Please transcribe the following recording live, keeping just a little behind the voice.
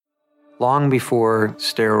Long before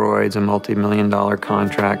steroids and multi-million-dollar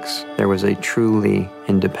contracts, there was a truly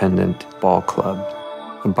independent ball club.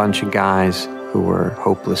 A bunch of guys who were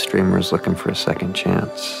hopeless dreamers looking for a second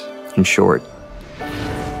chance. In short,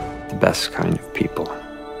 the best kind of people.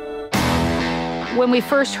 When we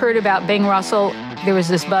first heard about Bing Russell, there was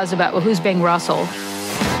this buzz about, well, who's Bing Russell?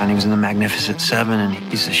 And he was in the Magnificent Seven, and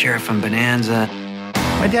he's the sheriff from Bonanza.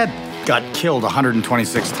 My dad got killed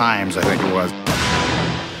 126 times, I think it was.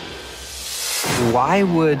 Why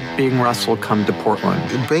would Bing Russell come to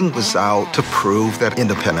Portland? Bing was out to prove that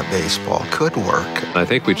independent baseball could work. I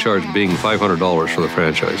think we charged Bing $500 for the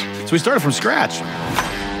franchise. So we started from scratch.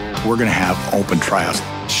 We're going to have open tryouts.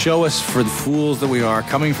 Show us for the fools that we are,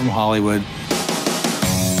 coming from Hollywood.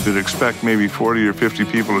 You'd expect maybe 40 or 50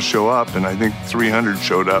 people to show up, and I think 300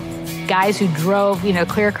 showed up. Guys who drove,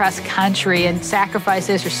 clear across the country and sacrificed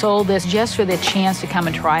this or sold this just for the chance to come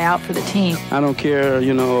and try out for the team. I don't care,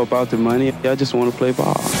 about the money. I just want to play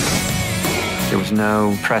ball. There was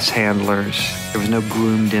no press handlers. There was no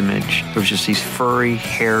groomed image. There was just these furry,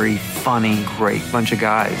 hairy, funny, great bunch of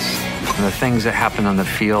guys. And the things that happened on the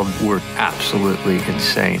field were absolutely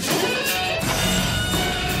insane.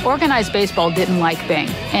 Organized baseball didn't like Bing,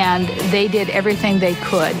 and they did everything they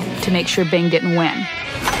could to make sure Bing didn't win.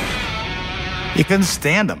 You couldn't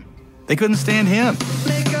stand him. They couldn't stand him.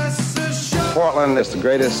 Portland is the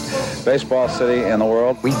greatest baseball city in the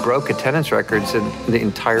world. We broke attendance records in the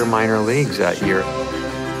entire minor leagues that year.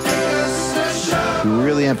 We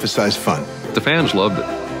really emphasized fun. The fans loved it.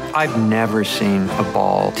 I've never seen a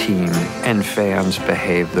ball team and fans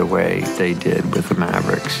behave the way they did with the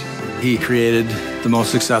Mavericks. He created the most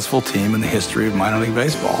successful team in the history of minor league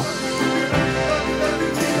baseball.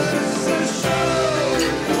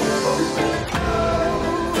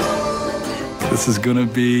 This is going to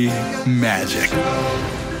be magic.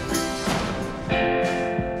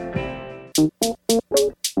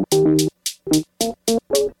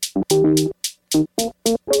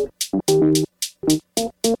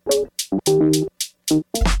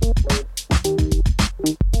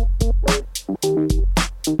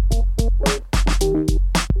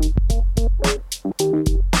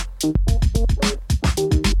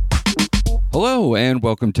 Hello, and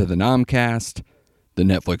welcome to the Nomcast, the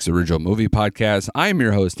Netflix original movie podcast. I'm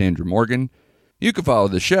your host, Andrew Morgan. You can follow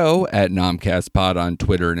the show at NomcastPod on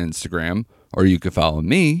Twitter and Instagram, or you can follow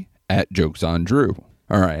me at JokesOnDrew.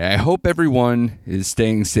 All right, I hope everyone is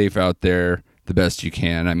staying safe out there the best you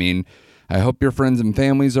can. I hope your friends and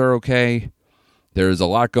families are okay. There's a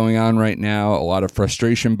lot going on right now, a lot of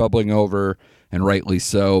frustration bubbling over, and rightly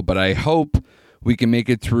so, but I hope we can make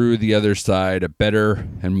it through the other side, a better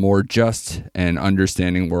and more just and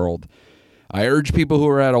understanding world. I urge people who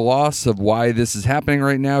are at a loss of why this is happening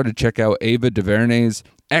right now to check out Ava DuVernay's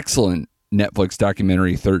excellent Netflix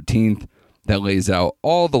documentary 13th that lays out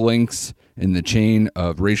all the links in the chain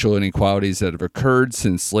of racial inequalities that have occurred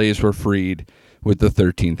since slaves were freed with the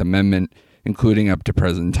 13th Amendment, including up to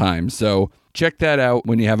present time. So check that out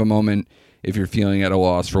when you have a moment if you're feeling at a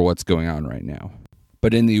loss for what's going on right now.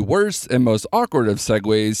 But in the worst and most awkward of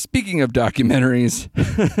segues, speaking of documentaries,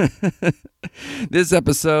 this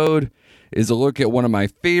episode is a look at one of my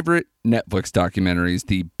favorite Netflix documentaries,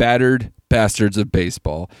 the Battered Bastards of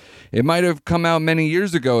Baseball. It might have come out many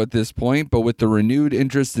years ago at this point, but with the renewed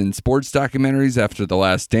interest in sports documentaries after The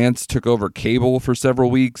Last Dance took over cable for several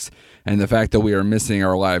weeks, and the fact that we are missing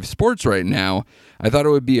our live sports right now, I thought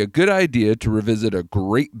it would be a good idea to revisit a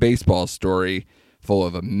great baseball story full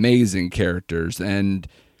of amazing characters. And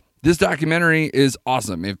this documentary is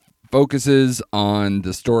awesome. It focuses on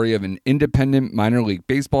the story of an independent minor league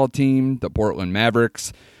baseball team, the Portland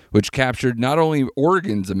Mavericks, which captured not only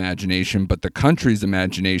Oregon's imagination, but the country's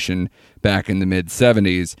imagination back in the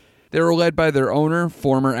mid-'70s. They were led by their owner,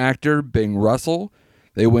 former actor Bing Russell.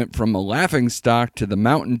 They went from a laughingstock to the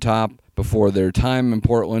mountaintop before their time in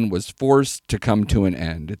Portland was forced to come to an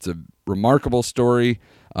end. It's a remarkable story,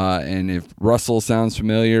 and if Russell sounds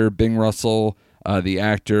familiar, Bing Russell, the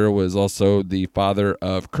actor, was also the father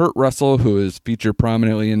of Kurt Russell, who is featured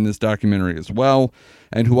prominently in this documentary as well,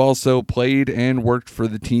 and who also played and worked for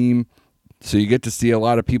the team. So you get to see a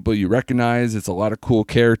lot of people you recognize. It's a lot of cool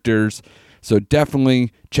characters. So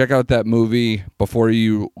definitely check out that movie before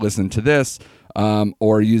you listen to this,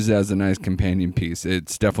 or use it as a nice companion piece.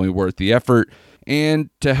 It's definitely worth the effort. And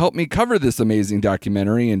to help me cover this amazing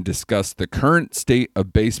documentary and discuss the current state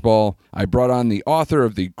of baseball, I brought on the author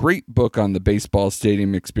of the great book on the baseball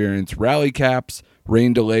stadium experience, Rally Caps,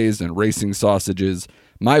 Rain Delays, and Racing Sausages,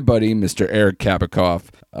 my buddy, Mr. Eric Kabakoff.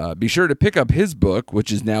 Be sure to pick up his book,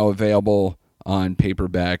 which is now available on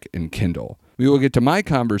paperback and Kindle. We will get to my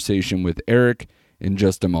conversation with Eric in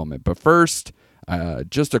just a moment. But first,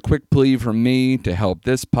 just a quick plea from me to help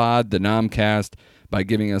this pod, the Nomcast, by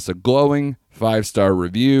giving us a glowing 5-star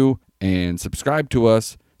review and subscribe to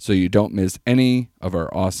us so you don't miss any of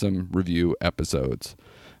our awesome review episodes.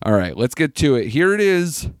 All right, let's get to it. Here it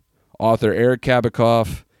is, author Eric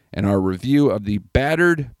Kabakoff, and our review of the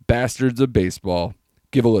Battered Bastards of Baseball.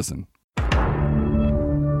 Give a listen.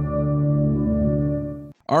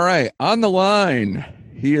 All right, on the line,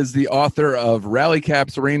 he is the author of Rally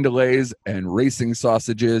Caps, Rain Delays, and Racing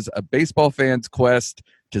Sausages, a baseball fan's quest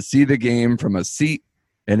to see the game from a seat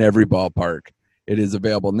in every ballpark. It is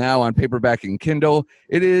available now on paperback and Kindle.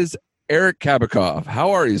 It is Eric Kabakoff.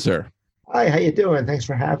 How are you, sir? Hi, how you doing? Thanks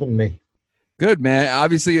for having me. Good, man.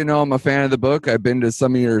 Obviously, I'm a fan of the book. I've been to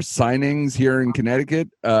some of your signings here in Connecticut.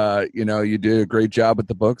 You did a great job with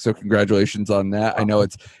the book, so congratulations on that. I know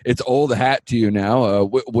it's old hat to you now.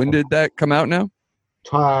 When did that come out now?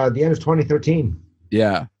 The end of 2013.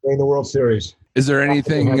 Yeah. During the World Series. Is there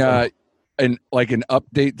anything, an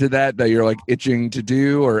update to that you're like itching to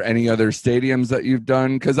do, or any other stadiums that you've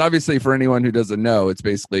done? Because obviously, for anyone who doesn't know, it's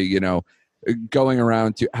basically, going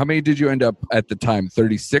around to, how many did you end up at the time?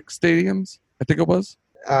 36 stadiums? I think it was.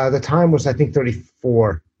 The time was, I think,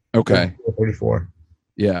 34. Okay. 34.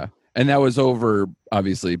 Yeah. And that was over,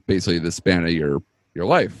 obviously, basically the span of your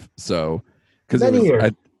life. So, because it was,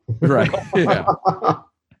 years. Right. Yeah.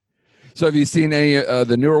 So have you seen any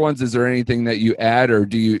the newer ones? Is there anything that you add, or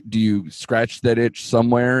do you scratch that itch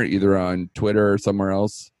somewhere, either on Twitter or somewhere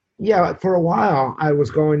else? Yeah, for a while, I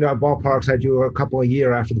was going to ballparks. I do a couple a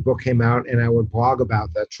year after the book came out, and I would blog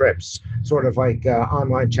about the trips, sort of like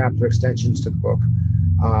online chapter extensions to the book.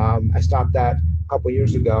 I stopped that a couple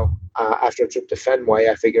years ago after a trip to Fenway.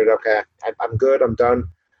 I figured, okay, I'm good. I'm done.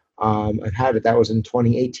 I've had it. That was in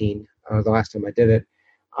 2018, the last time I did it.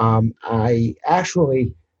 I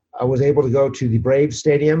actually was able to go to the Braves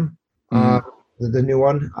Stadium, the new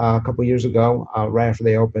one, a couple years ago, right after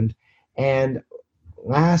they opened. And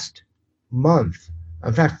last month,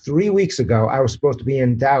 in fact, 3 weeks ago, I was supposed to be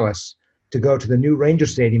in Dallas to go to the new Ranger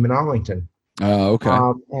Stadium in Arlington. Oh, okay.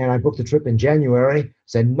 And I booked a trip in January,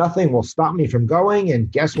 said nothing will stop me from going.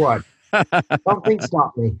 And guess what? Something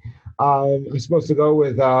stopped me. I was supposed to go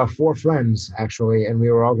with 4 friends, actually, and we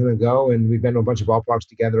were all going to go, and we've been to a bunch of ballparks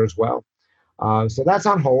together as well. So that's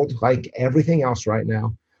on hold, like everything else right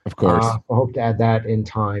now. Of course. I hope to add that in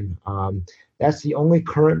time. That's the only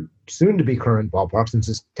soon-to-be current ballpark, since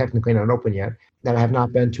it's technically not open yet, that I have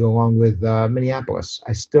not been to, along with Minneapolis.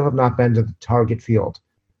 I still have not been to Target Field.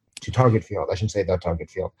 I shouldn't say the Target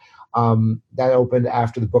Field. That opened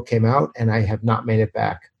after the book came out, and I have not made it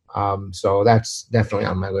back. So that's definitely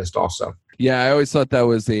on my list also. Yeah, I always thought that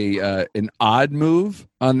was an odd move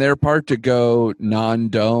on their part to go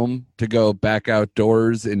non-dome, to go back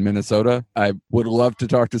outdoors in Minnesota. I would love to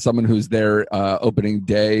talk to someone who's there opening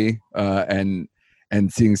day and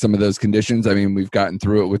seeing some of those conditions. I mean, we've gotten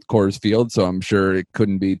through it with Coors Field, so I'm sure it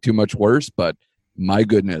couldn't be too much worse, but my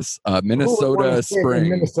goodness, Minnesota spring. In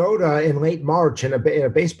Minnesota in late March in a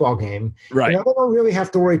baseball game. Right. They don't really have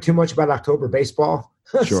to worry too much about October baseball.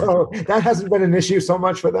 Sure. So that hasn't been an issue so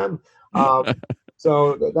much for them.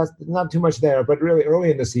 So that's not too much there. But really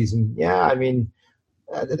early in the season, yeah, I mean,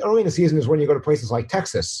 early in the season is when you go to places like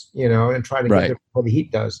Texas, and try to get there before the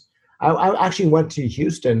heat does. I actually went to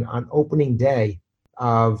Houston on opening day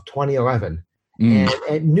of 2011. And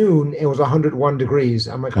at noon, it was 101 degrees.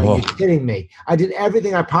 I'm like, are you kidding me? I did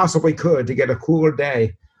everything I possibly could to get a cooler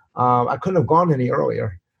day. I couldn't have gone any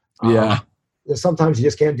earlier. Yeah. Sometimes you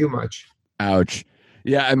just can't do much. Ouch.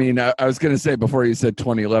 Yeah, I mean, I was going to say before you said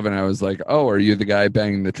 2011, I was like, oh, are you the guy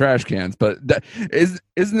banging the trash cans? But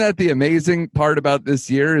isn't that the amazing part about this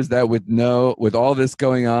year, is that with all this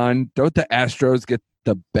going on, don't the Astros get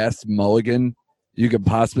the best mulligan you could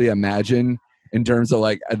possibly imagine in terms of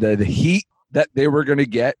like the heat that they were going to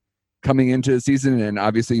get coming into the season, and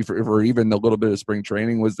obviously for even the little bit of spring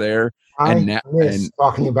training was there. I miss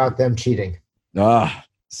talking about them cheating.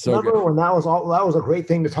 So remember good. when that was a great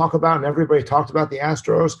thing to talk about, and everybody talked about the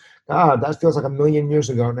Astros? God, that feels like a million years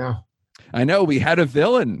ago now. I know, we had a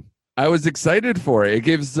villain. I was excited for it. It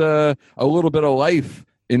gives a little bit of life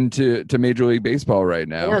into Major League Baseball right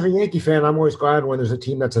now. And as a Yankee fan, I'm always glad when there's a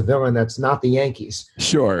team that's a villain that's not the Yankees.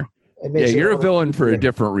 Sure. Yeah, you're a villain for a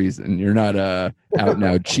different reason. You're not out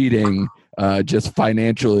now cheating, just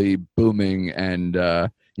financially booming, and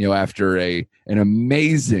after an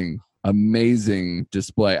amazing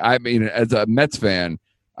display. I mean, as a Mets fan,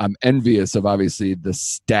 I'm envious of obviously the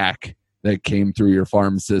stack that came through your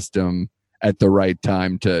farm system at the right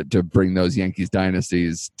time to bring those Yankees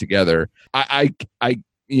dynasties together. I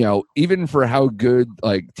even for how good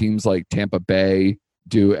like teams like Tampa Bay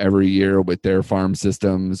do every year with their farm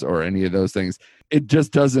systems or any of those things, it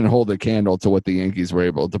just doesn't hold a candle to what the Yankees were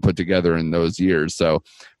able to put together in those years. So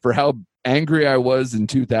for how angry I was in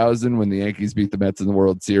 2000 when the Yankees beat the Mets in the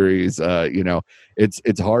World Series,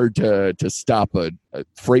 it's hard to stop a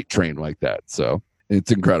freight train like that. So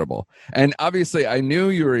it's incredible. And obviously I knew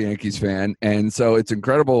you were a Yankees fan. And so it's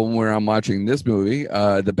incredible when I'm watching this movie,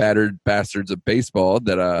 The Battered Bastards of Baseball,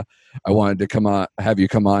 that I wanted to have you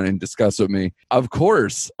come on and discuss with me. Of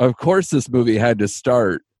course, this movie had to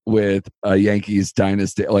start with a Yankees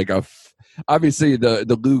dynasty, like obviously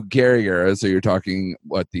the Lou Gehrig era. So you're talking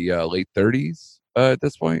the late 30s at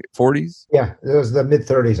this point, 40s. Yeah, it was the mid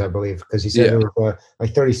 30s, I believe, because he said it was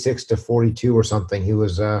like 36 to 42 or something. He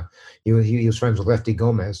was friends with Lefty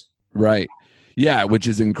Gomez. Right. Yeah, which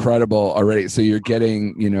is incredible already. So you're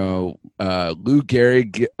getting, Lou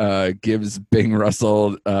Gehrig gives Bing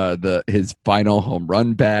Russell his final home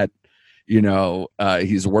run bat.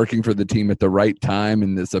 He's working for the team at the right time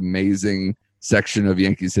in this amazing section of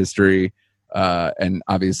Yankees history. And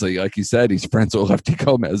obviously, like you said, he's friends with Lefty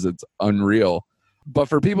Gomez. It's unreal. But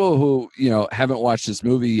for people who, haven't watched this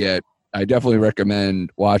movie yet, I definitely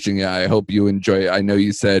recommend watching it. I hope you enjoy it. I know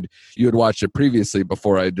you said you had watched it previously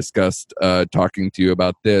before I discussed talking to you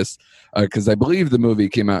about this, because I believe the movie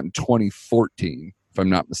came out in 2014, if I'm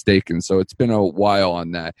not mistaken. So it's been a while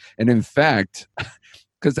on that. And in fact,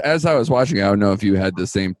 because as I was watching, I don't know if you had the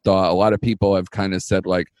same thought. A lot of people have kind of said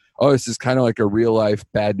like, oh, this is kind of like a real life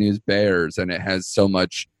Bad News Bears. And it has so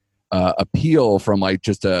much appeal from like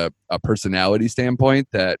just a personality standpoint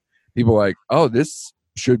that people are like, oh, this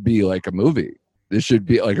should be like a movie. This should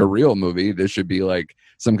be like a real movie. This should be like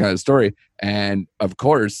some kind of story. And of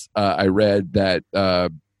course, I read that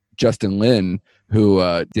Justin Lin,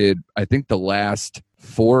 who did, I think, the last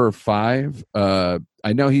 4 or 5, I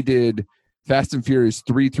know he did Fast and Furious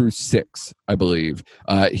 3 through 6, I believe.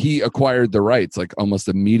 He acquired the rights like almost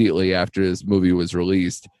immediately after this movie was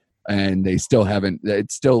released. And they still haven't,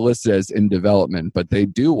 it's still listed as in development, but they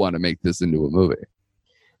do want to make this into a movie.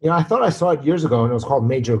 I thought I saw it years ago, and it was called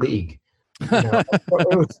Major League. It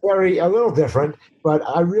was a little different, but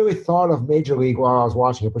I really thought of Major League while I was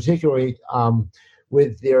watching it, particularly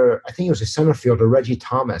with I think it was a center fielder, Reggie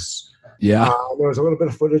Thomas. Yeah. There was a little bit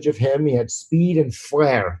of footage of him. He had speed and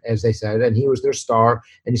flair, as they said, and he was their star.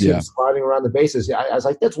 And you see him sliding around the bases. I was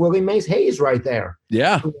like, that's Willie Mays Hayes right there.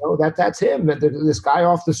 Yeah. That's him. This guy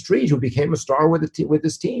off the street who became a star with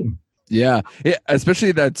his team. Yeah,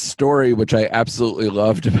 especially that story, which I absolutely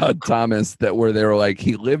loved about Thomas, that where they were like,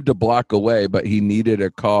 he lived a block away, but he needed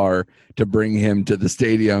a car to bring him to the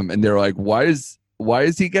stadium. And they're like, why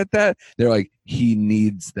does he get that? They're like, he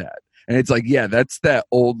needs that. And it's like, yeah, that's that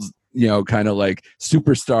old, kind of like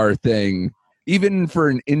superstar thing. Even for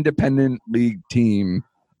an independent league team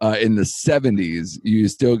in the 70s, you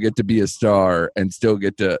still get to be a star and still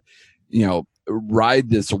get to, ride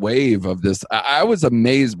this wave of this. I was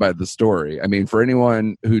amazed by the story. I mean, for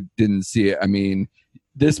anyone who didn't see it, I mean,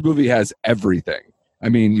 this movie has everything. I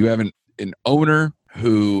mean, you have an owner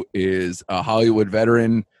who is a Hollywood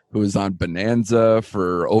veteran who was on Bonanza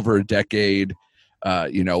for over a decade,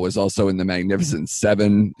 was also in The Magnificent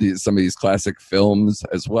Seven, some of these classic films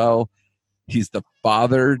as well. He's the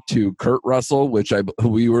father to Kurt Russell, which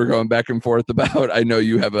we were going back and forth about. I know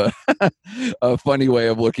you have a funny way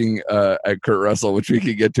of looking at Kurt Russell, which we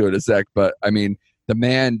can get to in a sec. But I mean, the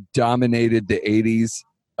man dominated the 80s.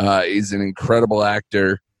 He's an incredible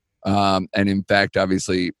actor. And in fact,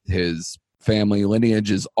 obviously, his family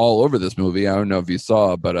lineage is all over this movie. I don't know if you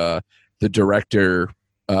saw, but the director,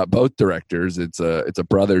 both directors, it's a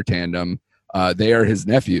brother tandem. They are his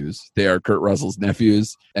nephews. They are Kurt Russell's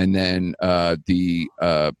nephews. And then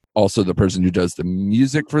also the person who does the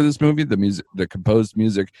music for this movie, the composed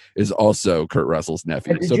music, is also Kurt Russell's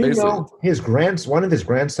nephew. And did you know one of his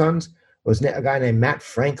grandsons was a guy named Matt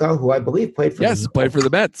Franco, who I believe played for the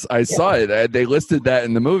Mets. I saw it. They listed that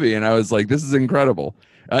in the movie, and I was like, this is incredible.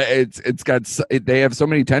 They have so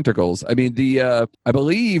many tentacles. I mean, I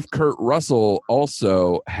believe Kurt Russell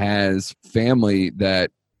also has family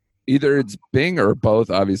that either it's Bing or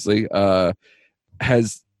both, obviously,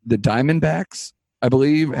 has the Diamondbacks, I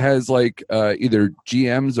believe, has like either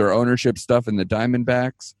GMs or ownership stuff in the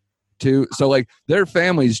Diamondbacks too. So like their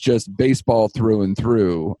family's just baseball through and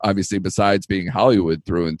through, obviously, besides being Hollywood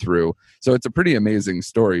through and through. So it's a pretty amazing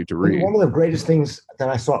story to read. One of the greatest things that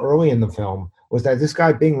I saw early in the film was that this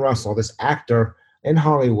guy, Bing Russell, this actor in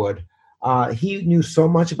Hollywood, he knew so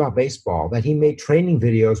much about baseball that he made training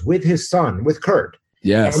videos with his son, with Kurt.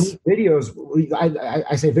 Yes. And these videos,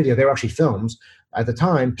 I say video, they were actually films, at the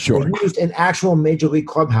time, Sure. were used in actual major league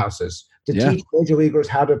clubhouses to teach major leaguers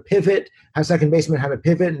how to pivot, how second basemen how to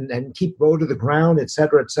pivot and keep low to the ground, et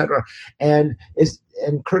cetera, et cetera. And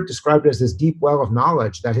Kurt described it as this deep well of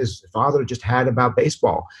knowledge that his father just had about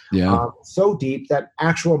baseball. Yeah. So deep that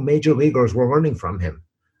actual major leaguers were learning from him,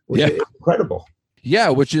 which is incredible. Yeah,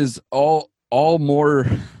 which is all more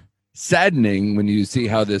saddening when you see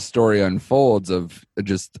how this story unfolds of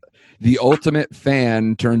just the ultimate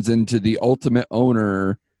fan turns into the ultimate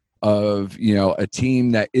owner of, a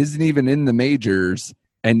team that isn't even in the majors,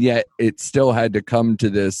 and yet it still had to come to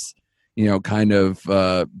this, kind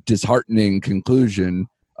of disheartening conclusion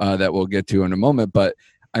that we'll get to in a moment. But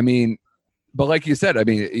like you said,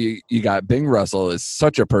 you got Bing Russell is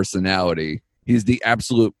such a personality. He's the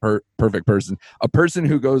absolute perfect person, a person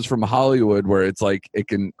who goes from Hollywood, where it's like it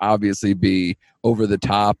can obviously be over the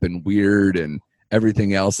top and weird and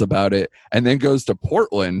everything else about it, and then goes to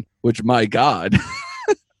Portland, which, my God,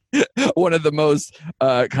 one of the most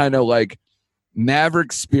kind of like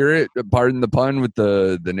Maverick spirit, pardon the pun with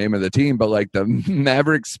the name of the team, but like the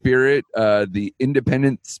Maverick spirit, the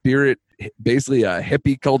independent spirit, basically a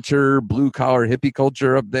hippie culture, blue collar hippie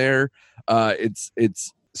culture up there. It's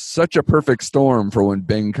such a perfect storm for when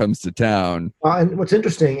Bing comes to town. And what's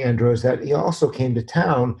interesting, Andrew, is that he also came to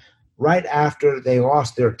town right after they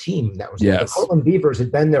lost their team. That was the Portland Beavers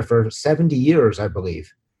had been there for 70 years, I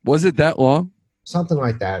believe. Was it that long? Something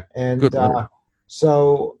like that. And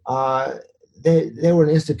so they were an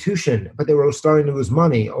institution, but they were starting to lose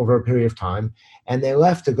money over a period of time, and they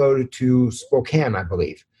left to go to Spokane, I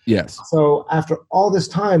believe. Yes. So after all this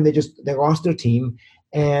time, they lost their team,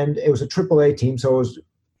 and it was a AAA team, so it was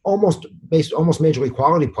almost major league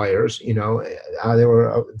quality players. They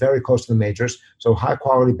were very close to the majors, so high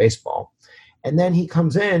quality baseball. And then he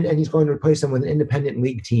comes in and he's going to replace them with an independent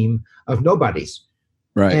league team of nobodies.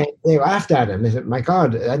 Right. And they laughed at him. They said, "My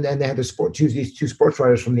God!" And they had to choose these two sports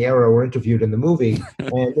writers from the era were interviewed in the movie,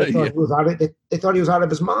 and they thought he was out of. They thought he was out of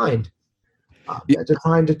his mind.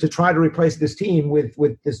 To try to replace this team with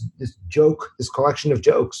this joke, this collection of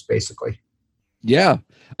jokes, basically. Yeah,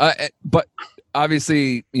 but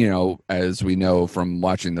obviously, as we know from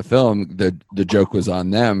watching the film, the joke was on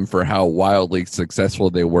them for how wildly successful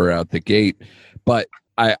they were out the gate. But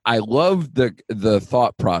I love the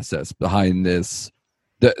thought process behind this,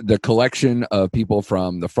 the collection of people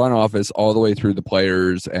from the front office all the way through the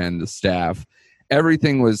players and the staff.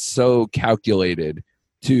 Everything was so calculated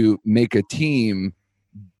to make a team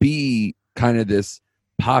be kind of this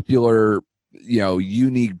popular,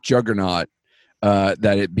 unique juggernaut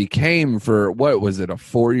that it became for, what was it, a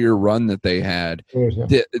 4-year run that they had.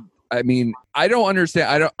 I don't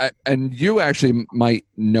understand. And you actually might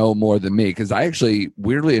know more than me, because I actually,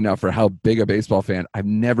 weirdly enough, for how big a baseball fan, I've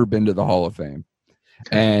never been to the Hall of Fame.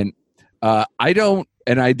 And I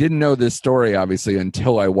didn't know this story, obviously,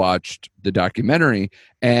 until I watched the documentary.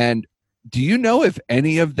 And do you know if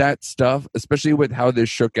any of that stuff, especially with how this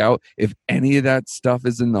shook out, if any of that stuff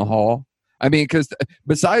is in the Hall? Because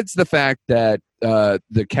besides the fact that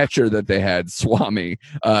the catcher that they had, Swami,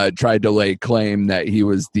 tried to lay claim that he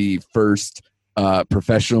was the first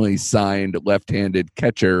professionally signed left-handed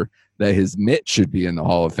catcher, that his mitt should be in the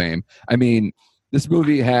Hall of Fame. This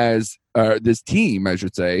movie has, this team, I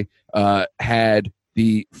should say, had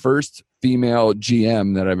the first female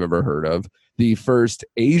GM that I've ever heard of, the first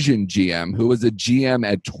Asian GM, who was a GM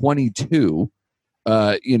at 22.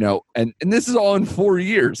 And this is all in 4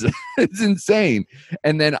 years. It's insane.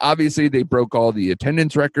 And then obviously they broke all the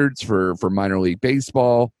attendance records for minor league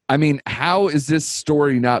baseball. How is this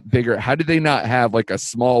story not bigger? How did they not have like a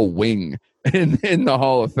small wing in the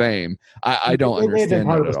Hall of Fame? I don't understand. They made it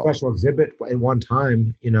part of a special exhibit at one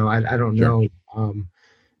time. I don't know.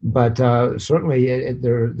 But certainly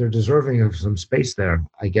they're deserving of some space there,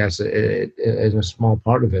 I guess, in a small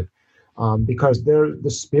part of it. Because they're the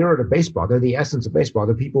spirit of baseball. They're the essence of baseball.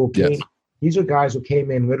 The people who came, these are guys who came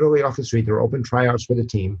in literally off the street. They were open tryouts for the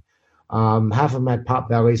team. Half of them had pop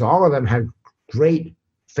bellies. All of them had great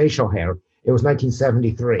facial hair. It was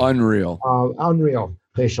 1973. Unreal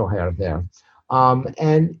facial hair there.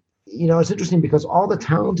 And it's interesting because all the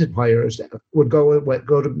talented players would go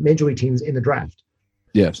to major league teams in the draft.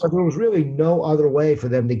 Yes. So there was really no other way for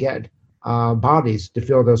them to get bodies to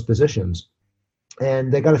fill those positions.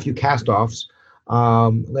 And they got a few cast-offs.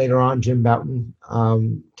 Later on, Jim Bouton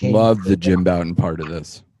came. Love the Jim Bouton part of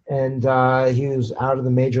this. And he was out of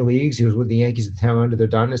the major leagues. He was with the Yankees at the tail end of their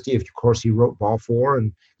dynasty. Of course, he wrote Ball 4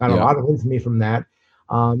 and got a lot of infamy from that.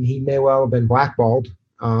 He may well have been blackballed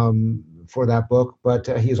for that book, but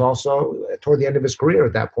he's also toward the end of his career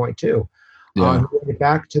at that point, too. Yeah. He went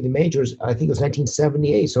back to the majors. I think it was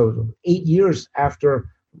 1978. So 8 years after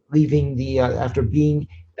leaving the after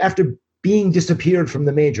being disappeared from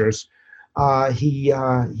the majors,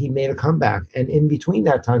 he made a comeback. And in between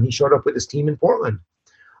that time, he showed up with his team in Portland.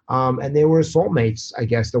 And they were soulmates, I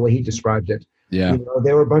guess, the way he described it. Yeah.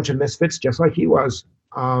 They were a bunch of misfits, just like he was.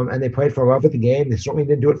 And they played for love of the game. They certainly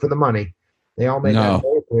didn't do it for the money. They all made that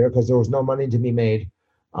very clear because there was no money to be made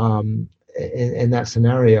in that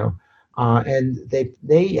scenario. And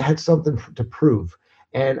they had something to prove.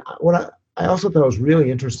 And what I also thought was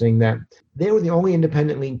really interesting that they were the only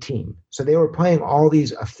independent league team. So they were playing all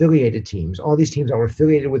these affiliated teams, all these teams that were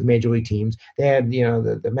affiliated with major league teams. They had,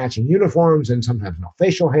 the matching uniforms and sometimes no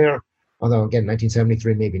facial hair, although again,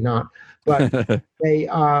 1973, maybe not. But they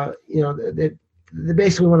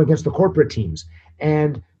basically went against the corporate teams.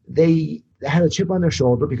 And they had a chip on their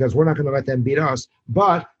shoulder because we're not going to let them beat us.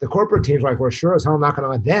 But the corporate teams we're sure as hell not going to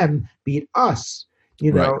let them beat us.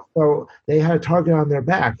 Right. So they had a target on their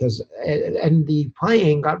back and the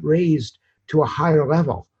playing got raised to a higher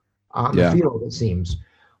level on the field, it seems.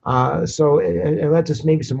 So it led to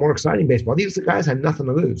maybe some more exciting baseball. These guys had nothing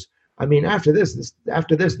to lose. I mean, after this,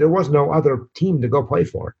 there was no other team to go play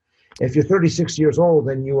for. If you're 36 years old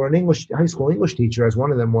and you were an high school English teacher, as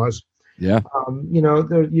one of them was, you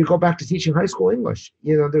go back to teaching high school English.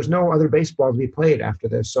 There's no other baseball to be played after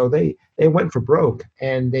this. So they went for broke,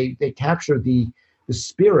 and they captured the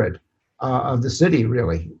spirit of the city,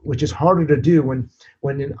 really, which is harder to do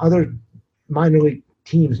when in other minor league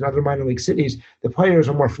teams and other minor league cities, the players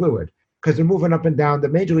are more fluid because they're moving up and down. The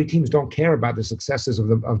major league teams don't care about the successes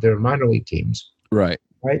of their minor league teams. Right.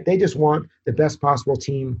 They just want the best possible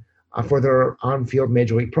team for their on-field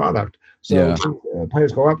major league product. So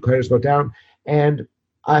players go up, players go down. And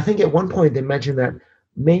I think at one point they mentioned that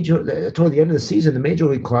toward the end of the season, the major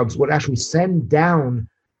league clubs would actually send down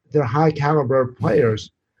their high caliber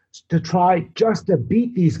players to try just to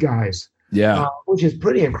beat these guys. Yeah. Which is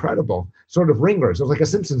pretty incredible. Sort of ringers. It was like a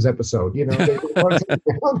Simpsons episode, they were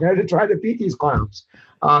down there to try to beat these clowns.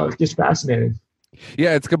 Just fascinating.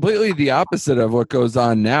 Yeah, it's completely the opposite of what goes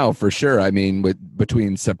on now, for sure. I mean,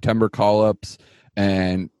 between September call-ups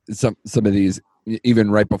and some of these,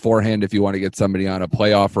 even right beforehand, if you want to get somebody on a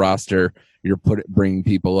playoff roster, you're bringing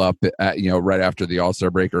people up at, right after the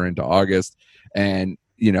All-Star break or into August, and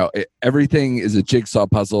everything is a jigsaw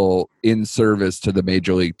puzzle in service to the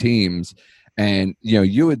major league teams. And,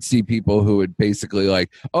 you would see people who would basically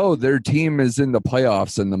their team is in the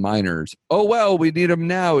playoffs in the minors. Oh, well, we need them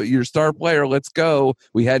now. Your star player, let's go.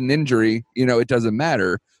 We had an injury. It doesn't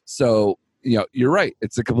matter. So, you're right.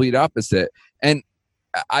 It's the complete opposite. And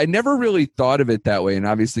I never really thought of it that way. And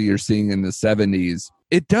obviously you're seeing in the 70s,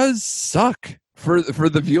 it does suck for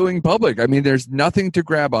the viewing public. I mean, there's nothing to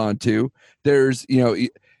grab onto. There's,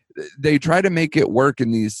 they try to make it work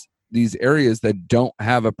in these areas that don't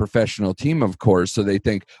have a professional team, of course. So they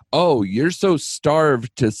think, oh, you're so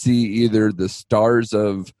starved to see either the stars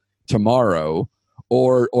of tomorrow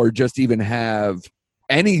or just even have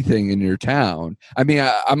anything in your town. I mean,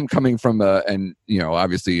 I'm coming from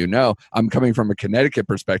obviously, I'm coming from a Connecticut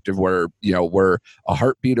perspective where, we're a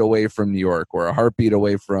heartbeat away from New York. We're a heartbeat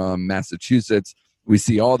away from Massachusetts. We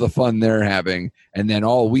see all the fun they're having. And then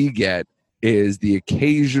all we get is the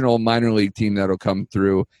occasional minor league team that'll come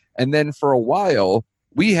through. And then for a while,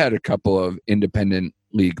 we had a couple of independent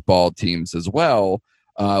league ball teams as well,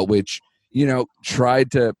 which,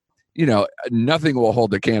 tried to, nothing will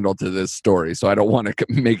hold a candle to this story. So I don't want to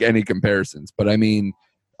make any comparisons. But I mean,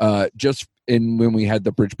 when we had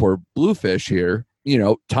the Bridgeport Bluefish here,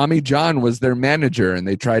 Tommy John was their manager, and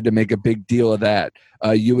they tried to make a big deal of that.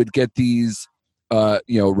 You would get these,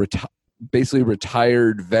 basically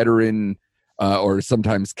retired veteran or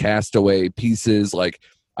sometimes castaway pieces. Like,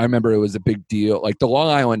 I remember it was a big deal. Like the Long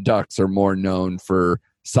Island Ducks are more known for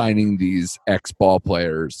signing these ex-ball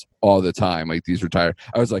players all the time, like these retired.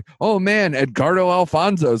 I was like, oh man, Edgardo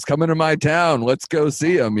Alfonso's coming to my town. Let's go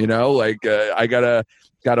see him. I gotta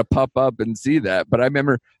pop up and see that. But I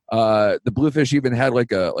remember the Bluefish even had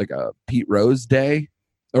like a Pete Rose day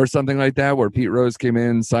or something like that, where Pete Rose came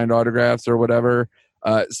in, signed autographs or whatever.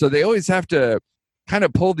 So they always have to kind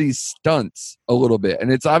of pull these stunts a little bit.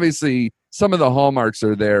 And it's obviously some of the hallmarks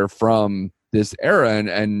are there from this era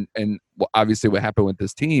and obviously what happened with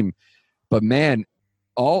this team. But man,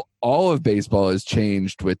 all of baseball has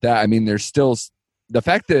changed with that. I mean, there's still the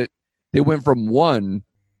fact that they went from one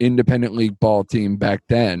independent league ball team back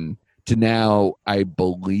then to now, I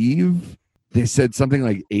believe they said something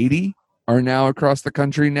like 80 are now across the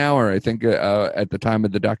country now, or I think at the time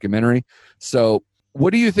of the documentary. So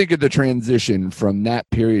what do you think of the transition from that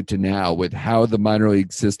period to now with how the minor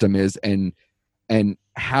league system is and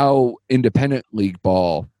how independent league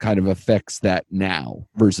ball kind of affects that now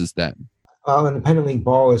versus then? Independent league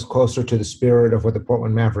ball is closer to the spirit of what the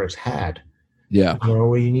Portland Mavericks had. Yeah.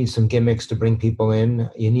 Where you need some gimmicks to bring people in.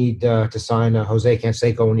 You need to sign a Jose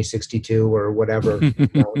Canseco when he's 62 or whatever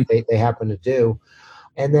they happen to do.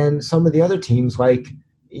 And then some of the other teams, like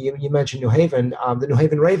you mentioned New Haven, the New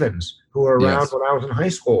Haven Ravens, who were around when I was in high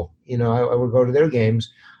school. I would go to their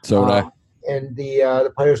games. So would I. And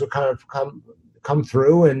the players would kind of come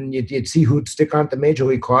through, and you'd see who'd stick on the major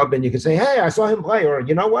league club, and you could say, hey, I saw him play, or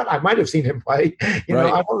you know what, I might have seen him play. I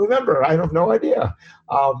don't remember. I have no idea.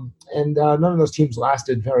 And none of those teams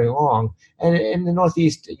lasted very long. And in the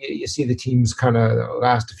Northeast, you see the teams kind of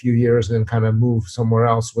last a few years and then kind of move somewhere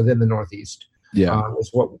else within the Northeast. Yeah, is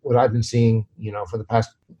what I've been seeing, for the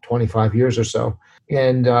past 25 years or so.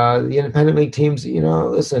 And the independent league teams,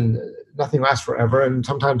 listen, nothing lasts forever. And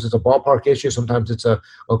sometimes it's a ballpark issue. Sometimes it's a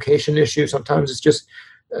location issue. Sometimes it's just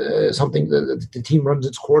something that the team runs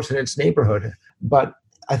its course in its neighborhood. But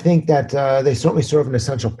I think that they certainly serve an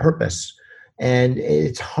essential purpose. And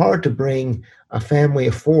it's hard to bring a family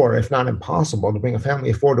of four, if not impossible, to bring a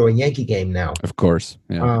family of four to a Yankee game now. Of course.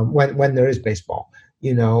 Yeah. When there is baseball.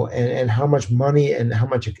 And how much money and how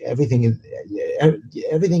much everything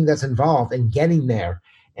that's involved in getting there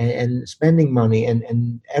and spending money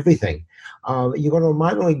and everything. You go to a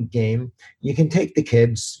minor league game, you can take the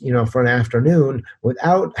kids, for an afternoon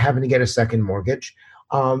without having to get a second mortgage.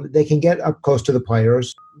 They can get up close to the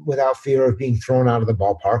players without fear of being thrown out of the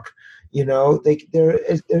ballpark.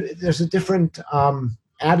 There's a different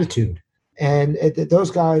attitude, and those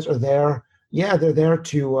guys are there. Yeah, they're there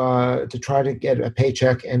to try to get a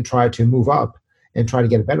paycheck and try to move up and try to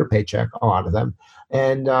get a better paycheck, a lot of them.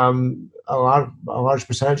 And a large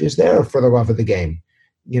percentage is there for the love of the game.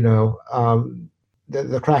 The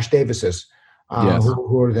Crash Davises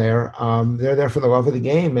who are there, they're there for the love of the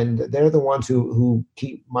game, and they're the ones who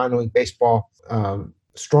keep minor league baseball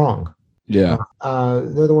strong. Yeah,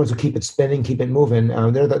 they're the ones who keep it spinning, keep it moving.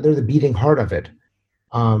 They're the beating heart of it.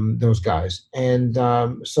 Those guys. And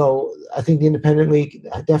so I think the independent league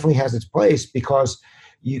definitely has its place because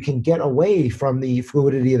you can get away from the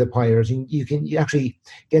fluidity of the players. You actually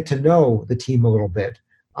get to know the team a little bit.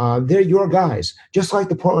 They're your guys, just like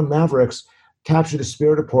the Portland Mavericks captured the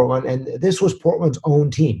spirit of Portland. And this was Portland's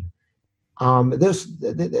own team. This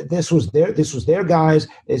was their guys.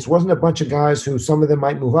 It wasn't a bunch of guys who some of them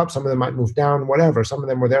might move up, some of them might move down, whatever. Some of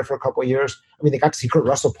them were there for a couple of years. I mean, they got to see Kurt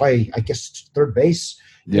Russell play, I guess, third base,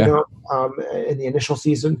 in the initial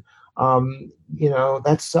season.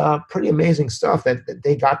 That's pretty amazing stuff that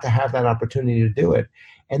they got to have that opportunity to do it.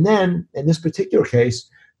 And then in this particular case,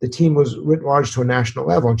 the team was writ large to a national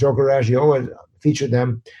level. Joe Garagiola featured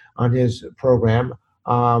them on his program.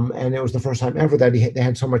 And it was the first time ever that they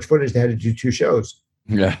had so much footage they had to do 2 shows.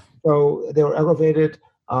 Yeah. So they were elevated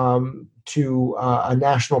to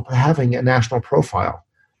having a national profile.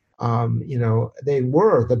 They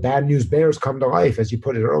were the Bad News Bears come to life, as you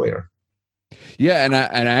put it earlier. Yeah, and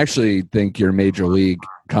I actually think your major league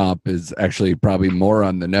comp is actually probably more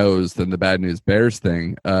on the nose than the Bad News Bears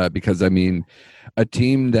thing, because I mean, a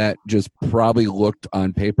team that just probably looked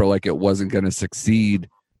on paper like it wasn't going to succeed.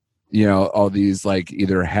 All these like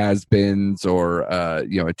either has-beens or,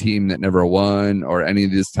 a team that never won or any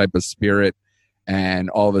of this type of spirit. And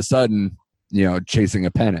all of a sudden, chasing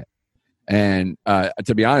a pennant. And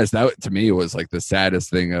to be honest, that to me was like the saddest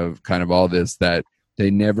thing of kind of all this, that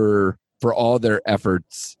they never, for all their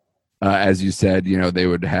efforts, as you said, they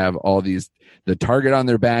would have all the target on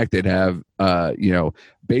their back. They'd have,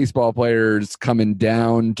 baseball players coming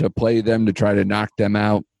down to play them to try to knock them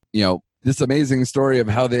out. This amazing story of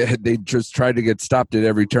how they just tried to get stopped at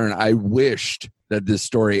every turn. I wished that this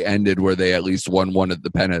story ended where they at least won one of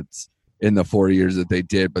the pennants in the 4 years that they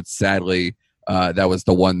did. But sadly, that was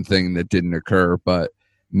the one thing that didn't occur. But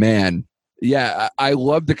man, yeah, I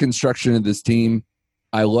love the construction of this team.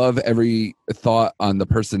 I love every thought on the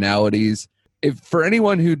personalities. If for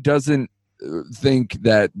anyone who doesn't think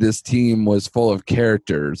that this team was full of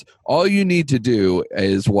characters, all you need to do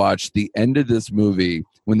is watch the end of this movie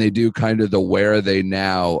when they do kind of the where are they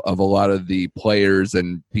now of a lot of the players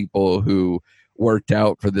and people who worked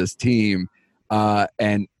out for this team. I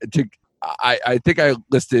think I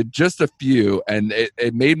listed just a few, and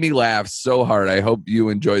it made me laugh so hard. I hope you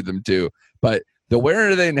enjoyed them too. But the where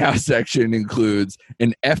are they now section includes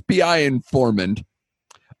an FBI informant,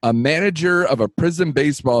 a manager of a prison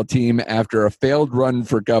baseball team after a failed run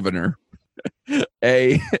for governor,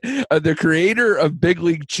 the creator of Big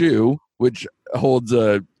League Chew, which holds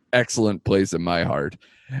a excellent place in my heart.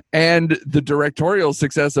 And the directorial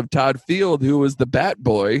success of Todd Field, who was the Bat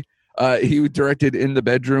Boy. He directed In the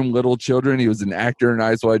Bedroom, Little Children. He was an actor in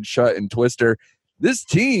Eyes Wide Shut and Twister. This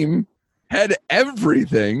team had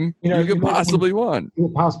everything you could possibly want.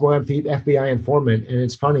 Possible FBI informant. And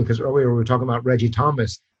it's funny because earlier we were talking about Reggie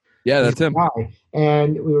Thomas. Yeah, that's him.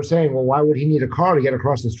 And we were saying, well, why would he need a car to get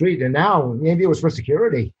across the street? And now maybe it was for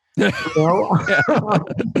security. Maybe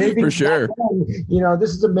for sure. Then,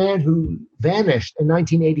 this is a man who vanished in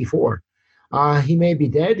 1984. He may be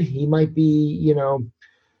dead. He might be, in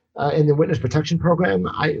the witness protection program.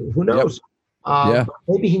 Who knows?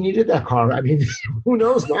 Maybe he needed that car. I mean, who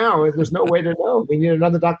knows now? There's no way to know. We need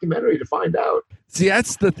another documentary to find out. See,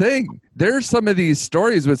 that's the thing. There's some of these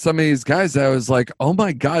stories with some of these guys that I was like, oh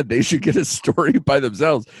my God, they should get a story by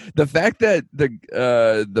themselves. The fact that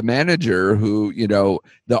the manager who,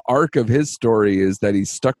 the arc of his story is that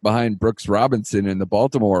he's stuck behind Brooks Robinson in the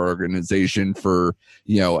Baltimore organization for,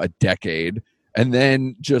 a decade, and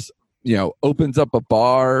then just, opens up a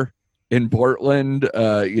bar in Portland,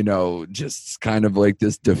 just kind of like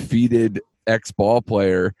this defeated ex-ball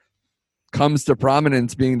player comes to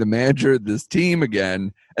prominence being the manager of this team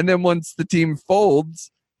again. And then once the team folds,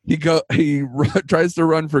 he tries to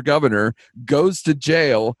run for governor, goes to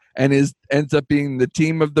jail, and ends up being the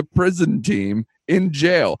team of the prison team in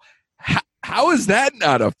jail. How is that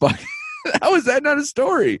not a how is that not a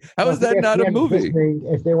story? How is that not a movie?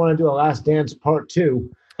 If they want to do a Last Dance Part 2,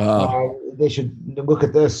 they should look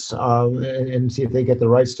at this and see if they get the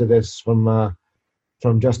rights to this from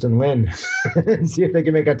Justin Lin and see if they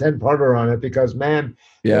can make a 10-parter on it, because there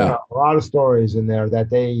are a lot of stories in there that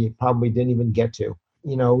they probably didn't even get to.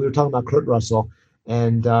 We were talking about Kurt Russell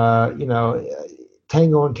and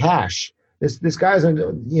Tango and Cash. This guy's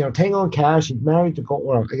Tango and Cash. He's married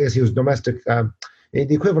to I guess he was domestic, the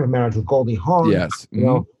equivalent of marriage with Goldie Hawn. Yes,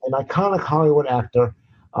 an iconic Hollywood actor.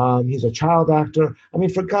 He's a child actor. I mean,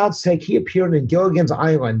 for God's sake, he appeared in Gilligan's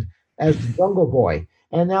Island as the Jungle Boy,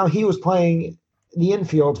 and now he was playing the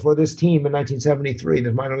infield for this team in 1973,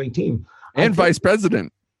 this minor league team, and vice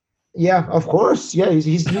president. Yeah, of course. Yeah,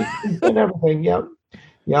 he's done everything. Yep.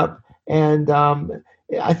 And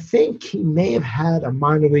I think he may have had a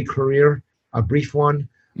minor league career, a brief one,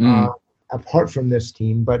 apart from this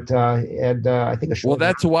team. But I think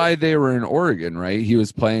that's why they were in Oregon, right? He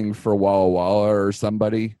was playing for Walla Walla or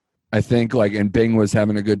somebody, I think. And Bing was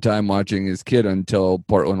having a good time watching his kid until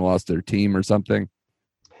Portland lost their team or something.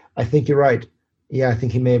 I think you're right. Yeah, I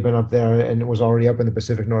think he may have been up there and was already up in the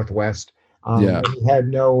Pacific Northwest. He had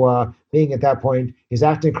no, being at that point, his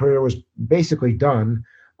acting career was basically done.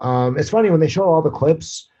 It's funny, when they show all the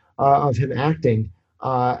clips of him acting,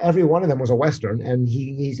 every one of them was a Western. And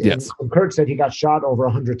and Kurt said he got shot over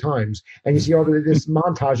 100 times. And you see all this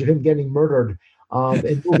montage of him getting murdered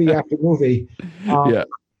in movie after movie. And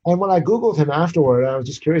when I Googled him afterward, I was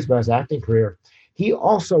just curious about his acting career. He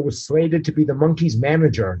also was slated to be the Monkees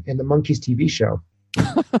manager in the Monkees TV show.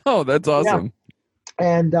 Oh, that's awesome.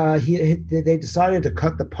 Yeah. And they decided to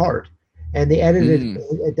cut the part, and they edited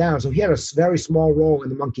it down. So he had a very small role in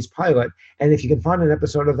the Monkees pilot. And if you can find an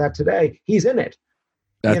episode of that today, he's in it.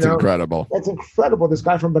 That's incredible. That's incredible. This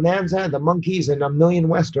guy from Bonanza, the Monkees, and a million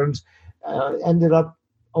Westerns ended up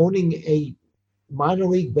owning a minor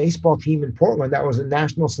league baseball team in Portland that was a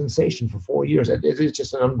national sensation for 4 years. It's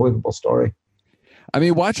just an unbelievable story. I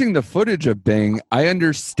mean, watching the footage of Bing, I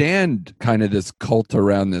understand kind of this cult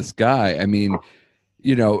around this guy. I mean,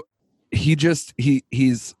 he's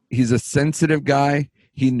a sensitive guy.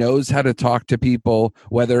 He knows how to talk to people,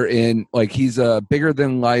 whether he's a bigger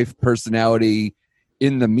than life personality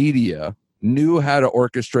in the media, knew how to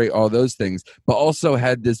orchestrate all those things, but also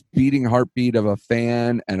had this beating heartbeat of a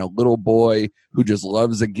fan and a little boy who just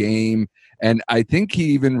loves a game. And I think he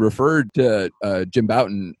even referred to Jim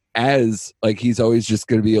Bouton as he's always just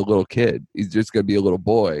going to be a little kid. He's just going to be a little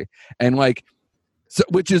boy. And so,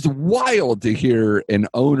 which is wild to hear an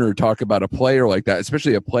owner talk about a player like that,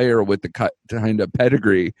 especially a player with the kind of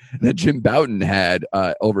pedigree that Jim Bouton had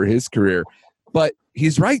over his career. But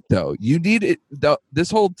he's right, though. You need it.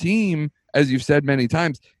 This whole team, as you've said many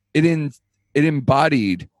times, it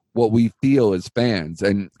embodied what we feel as fans,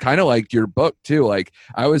 and kind of like your book too.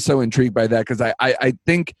 I was so intrigued by that because I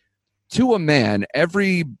think, to a man,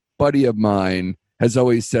 every buddy of mine has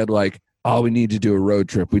always said oh, we need to do a road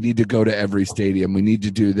trip. We need to go to every stadium. We need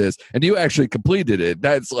to do this. And you actually completed it.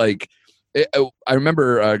 That's I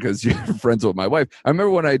remember, because you're friends with my wife, I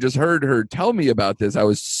remember when I just heard her tell me about this, I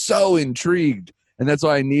was so intrigued. And that's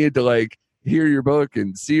why I needed to hear your book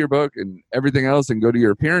and see your book and everything else and go to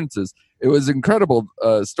your appearances. It was an incredible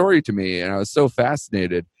story to me. And I was so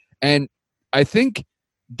fascinated. And I think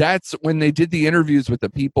that's when they did the interviews with the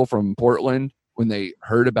people from Portland, when they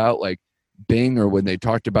heard about like Bing, or when they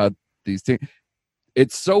talked about these things.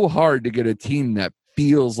 It's so hard to get a team that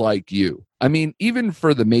feels like you. I mean, even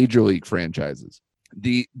for the major league franchises,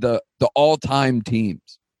 the all-time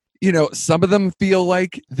teams, you know, some of them feel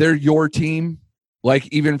like they're your team. Like,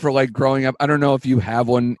 even for like growing up, I don't know if you have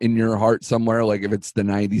one in your heart somewhere, like if it's the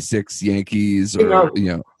 96 Yankees or,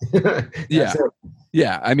 you know, yeah.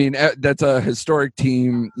 Yeah, I mean, that's a historic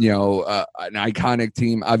team, you know, an iconic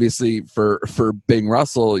team, obviously for Bing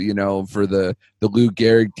Russell, you know, for the Lou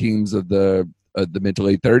Gehrig teams of the mid to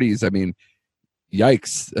late 30s. I mean,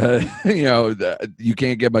 yikes, you know, you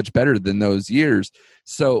can't get much better than those years.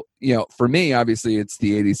 So, you know, for me, obviously, it's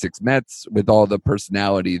the 86 Mets with all the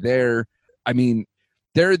personality there. I mean,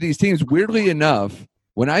 there are these teams, weirdly enough,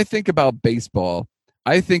 when I think about baseball,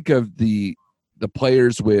 I think of the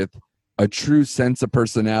players with a true sense of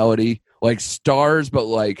personality, like stars, but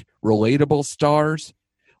like relatable stars,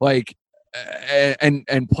 like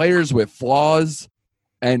and players with flaws,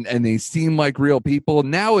 and they seem like real people.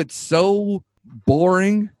 Now it's so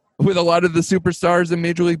boring with a lot of the superstars in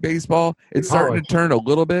Major League Baseball. It's starting to turn a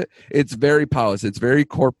little bit. It's very polished. It's very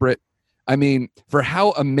corporate. I mean, for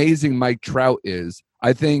how amazing Mike Trout is,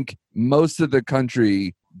 I think most of the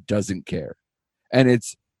country doesn't care. And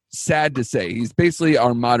it's sad to say. He's basically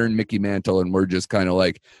our modern Mickey Mantle, and we're just kind of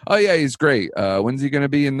like, oh, yeah, he's great. When's he going to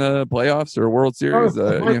be in the playoffs or World Series?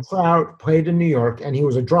 Mike Trout played in New York, and he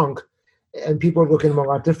was a drunk, and people are looking at him a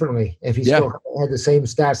lot differently if he still had the same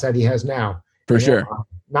stats that he has now. For sure.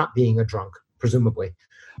 Not being a drunk, presumably.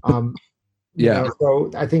 You know,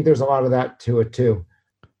 so I think there's a lot of that to it, too.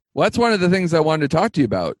 Well, that's one of the things I wanted to talk to you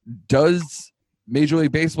about. Does Major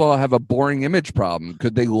League Baseball have a boring image problem?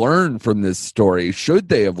 Could they learn from this story? Should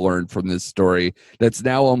they have learned from this story that's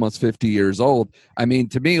now almost 50 years old? I mean,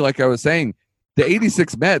 to me, like I was saying, the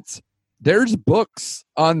 86 Mets, there's books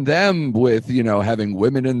on them with, you know, having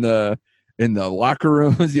women in the locker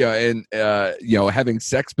rooms, you know, and you know, having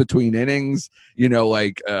sex between innings, you know,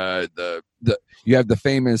 like you have the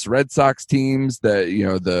famous Red Sox teams,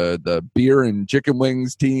 the beer and chicken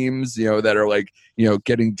wings teams, you know, that are like, you know,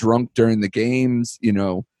 getting drunk during the games, you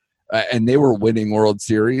know, and they were winning World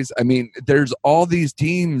Series. I mean, there's all these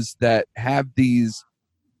teams that have these,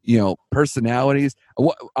 you know, personalities.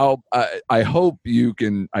 I hope you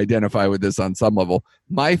can identify with this on some level.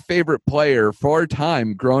 My favorite player for a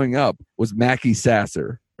time growing up was Mackie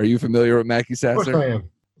Sasser. Are you familiar with Mackie Sasser? Of course I am.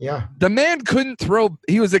 Yeah. The man couldn't throw.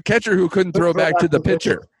 He was a catcher who couldn't throw back to the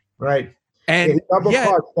pitcher. Right. And he double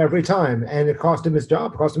clutched every time, and it cost him his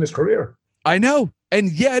job, cost him his career. I know.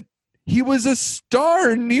 And yet he was a star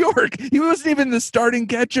in New York. He wasn't even the starting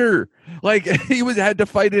catcher. Like, he had to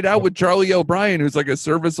fight it out with Charlie O'Brien, who's like a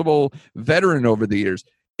serviceable veteran over the years.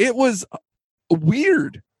 It was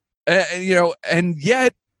weird, you know, and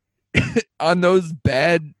yet on those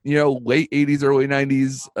bad, you know, late 80s, early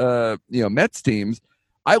 90s, you know, Mets teams,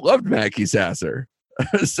 I loved Mackie Sasser.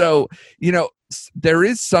 So, you know, there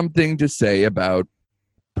is something to say about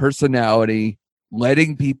personality,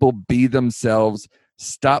 letting people be themselves,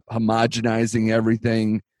 stop homogenizing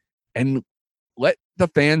everything, and let the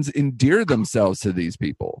fans endear themselves to these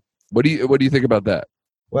people. What do you think about that?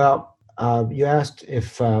 Well, you asked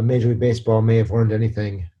if Major League Baseball may have learned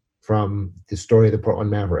anything from the story of the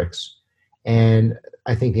Portland Mavericks, and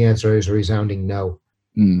I think the answer is a resounding no.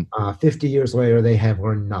 50 years later, they have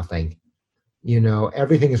learned nothing. You know,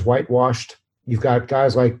 everything is whitewashed. You've got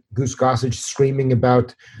guys like Goose Gossage screaming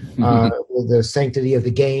about the sanctity of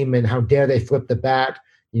the game and how dare they flip the bat.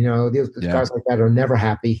 You know, these guys like that are never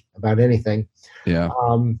happy about anything. Yeah.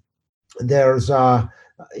 There's,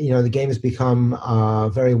 you know, the game has become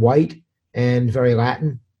very white and very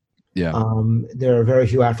Latin. Yeah. There are very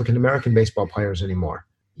few African-American baseball players anymore.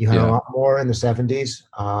 You had a lot more in the 70s,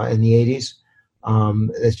 in the 80s.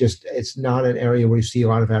 It's not an area where you see a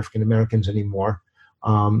lot of African-Americans anymore.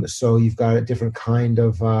 So you've got a different kind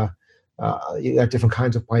of, you got different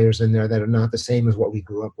kinds of players in there that are not the same as what we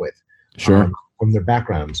grew up with. Sure. From their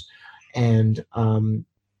backgrounds. And,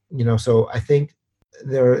 you know, so I think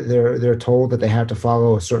they're told that they have to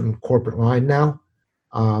follow a certain corporate line now.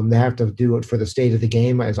 They have to do it for the state of the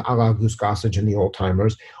game, as a la Goose Gossage and the old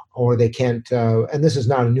timers, or they can't, and this is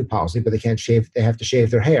not a new policy, but they can't shave, they have to shave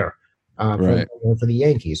their hair for the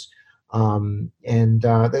Yankees. And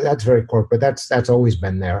that's very corporate. That's always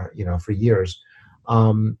been there, you know, for years.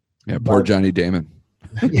 Poor Johnny Damon.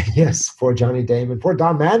 Yes, poor Johnny Damon. Poor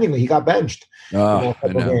Don Mattingly. He got benched in a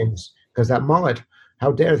couple games because that mullet.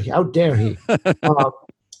 How dare he? How dare he?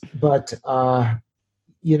 But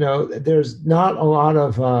you know, there's not a lot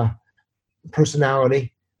of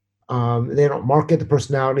personality. They don't market the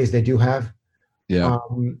personalities they do have. Yeah.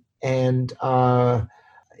 And a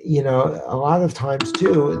lot of times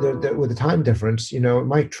too, with the time difference,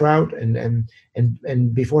 Mike Trout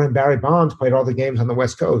and before him Barry Bonds played all the games on the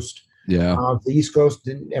West Coast. Yeah. The East Coast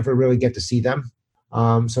didn't ever really get to see them.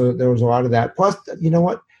 So there was a lot of that. Plus, you know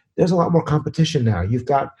what? There's a lot more competition now. You've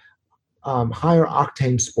got higher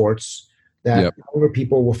octane sports that younger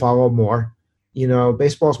people will follow more.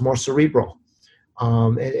 Baseball's more cerebral.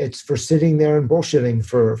 It's for sitting there and bullshitting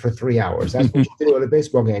for 3 hours. That's what you do at a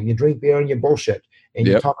baseball game. You drink beer and you bullshit and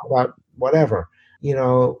you talk about whatever.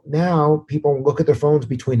 Now people look at their phones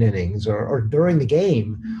between innings or during the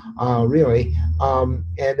game, really, and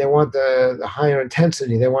they want the higher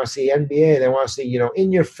intensity. They want to see NBA. They want to see,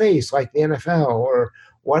 in your face like the NFL or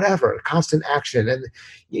whatever, constant action. And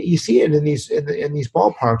you see it in these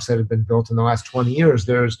ballparks that have been built in the last 20 years.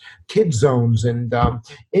 There's kid zones and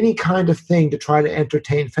any kind of thing to try to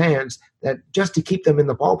entertain fans, that just to keep them in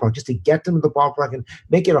the ballpark, just to get them in the ballpark and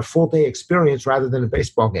make it a full day experience rather than a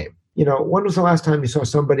baseball game. When was the last time you saw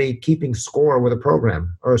somebody keeping score with a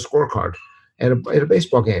program or a scorecard at a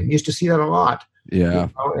baseball game? You used to see that a lot. Yeah.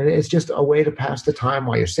 And it's just a way to pass the time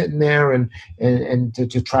while you're sitting there and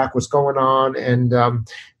to track what's going on. And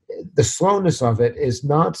the slowness of it is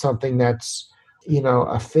not something that's,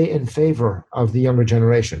 in favor of the younger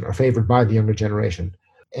generation or favored by the younger generation.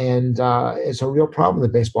 And it's a real problem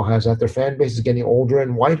that baseball has, that their fan base is getting older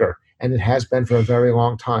and whiter, and it has been for a very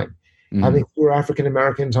long time. Mm-hmm. Having fewer African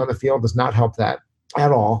Americans on the field does not help that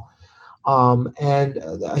at all. And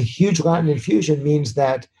a huge Latin infusion means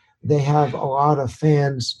that they have a lot of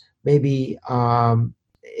fans, maybe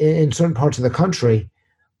in certain parts of the country.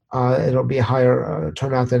 It'll be a higher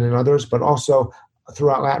turnout than in others, but also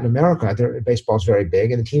throughout Latin America, baseball is very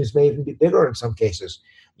big, and the teams may even be bigger in some cases.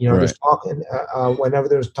 There's talk, whenever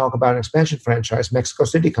there's talk about an expansion franchise, Mexico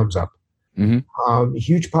City comes up. Mm-hmm.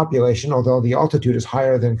 Huge population, although the altitude is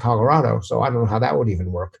higher than Colorado, so I don't know how that would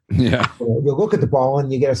even work. Yeah, you look at the ball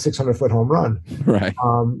and you get a 600-foot home run, right?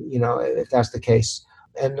 If that's the case,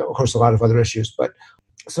 and of course a lot of other issues. But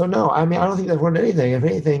so no, I don't think they've learned anything. If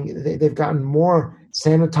anything, they've gotten more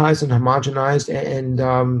sanitized and homogenized, and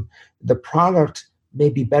the product may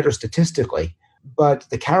be better statistically, but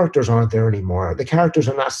the characters aren't there anymore. The characters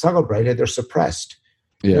are not celebrated; they're suppressed.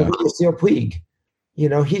 Yeah, Steel Puig.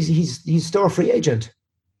 He's still a free agent.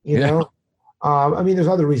 There's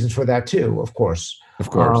other reasons for that too, of course.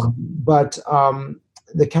 But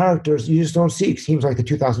the characters, you just don't see teams like the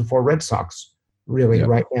 2004 Red Sox really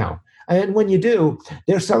right now. And when you do,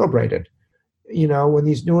 they're celebrated. When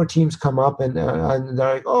these newer teams come up and they're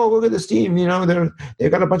like, oh, look at this team. They've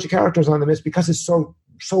got a bunch of characters on them. It's because it's so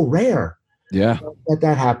rare. Yeah,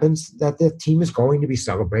 that happens. That the team is going to be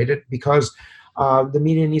celebrated because. The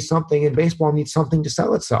media needs something, and baseball needs something to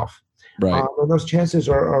sell itself. Right. And those chances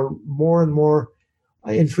are more and more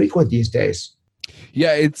infrequent these days.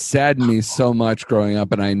 Yeah, it saddened me so much growing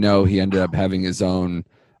up, and I know he ended up having his own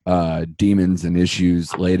demons and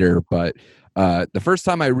issues later, but the first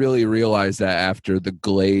time I really realized that after the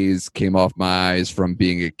glaze came off my eyes from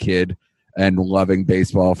being a kid and loving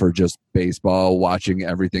baseball for just baseball, watching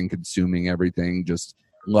everything, consuming everything, just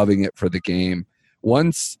loving it for the game.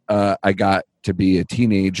 Once I got to be a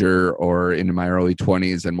teenager or in my early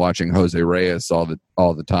 20s and watching Jose Reyes all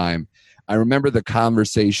the time, I remember the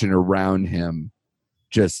conversation around him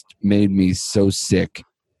just made me so sick.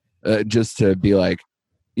 Just to be like,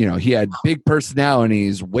 he had big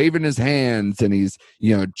personalities, waving his hands, and he's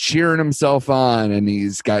cheering himself on, and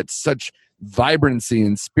he's got such vibrancy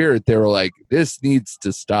and spirit. They were like, this needs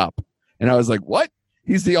to stop. And I was like, what?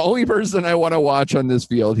 He's the only person I want to watch on this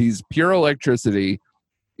field. He's pure electricity,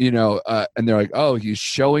 and they're like, oh, he's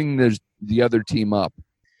showing the other team up.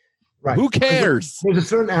 Right. Who cares? There's a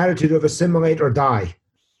certain attitude of assimilate or die.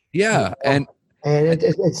 Yeah. And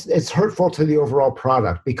it's hurtful to the overall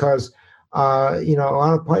product because, a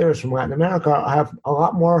lot of players from Latin America have a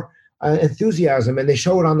lot more enthusiasm, and they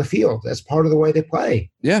show it on the field. That's part of the way they play.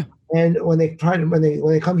 Yeah. And when they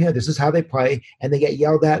come here, this is how they play, and they get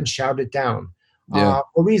yelled at and shouted down. For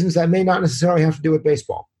reasons that may not necessarily have to do with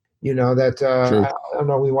baseball. I don't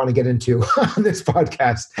know we want to get into on this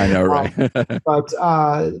podcast. I know, right? But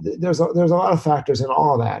there's a lot of factors in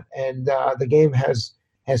all of that, and the game has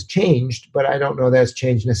changed, but I don't know that it's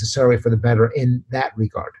changed necessarily for the better in that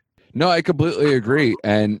regard. No, I completely agree,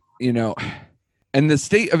 and and the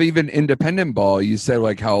state of even independent ball. You said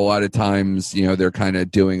like how a lot of times they're kind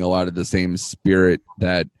of doing a lot of the same spirit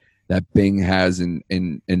that Bing has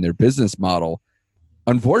in their business model.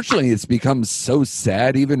 Unfortunately, it's become so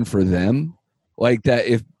sad even for them, like that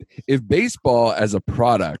if baseball as a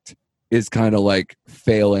product is kind of like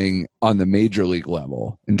failing on the major league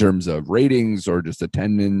level in terms of ratings or just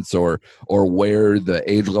attendance or where the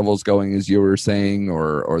age level's going, as you were saying,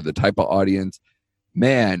 or the type of audience.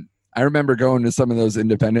 Man, I remember going to some of those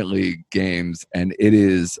independent league games, and it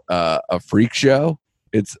is a freak show.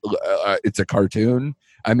 It's a cartoon.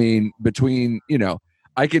 I mean, between,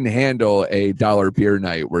 I can handle a dollar beer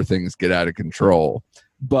night where things get out of control,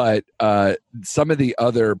 but some of the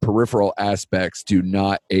other peripheral aspects do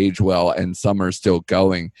not age well, and some are still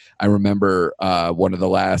going. I remember one of the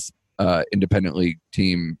last independent league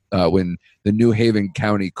team when the New Haven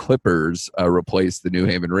County Clippers replaced the New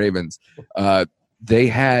Haven Ravens. It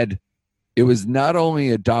was not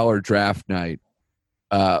only a dollar draft night,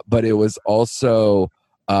 but it was also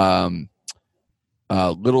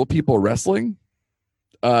little people wrestling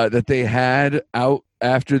that they had out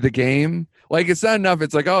after the game. Like, it's not enough.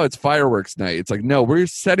 It's like, oh, it's fireworks night. It's like, no, we're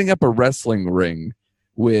setting up a wrestling ring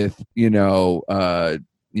with,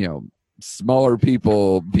 smaller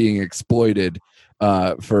people being exploited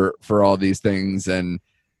for all these things. And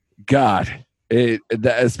God,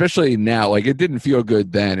 especially now, like, it didn't feel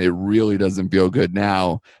good then. It really doesn't feel good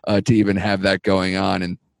now to even have that going on.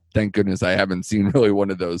 And thank goodness I haven't seen really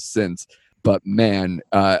one of those since. But man,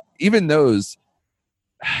 even those,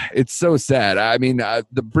 it's so sad. I mean,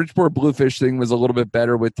 the Bridgeport Bluefish thing was a little bit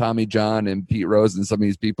better with Tommy John and Pete Rose and some of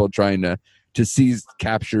these people trying to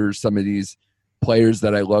capture some of these players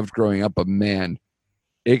that I loved growing up. But man,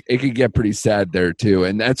 it could get pretty sad there too.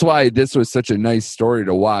 And that's why this was such a nice story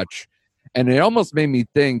to watch. And it almost made me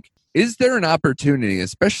think, is there an opportunity,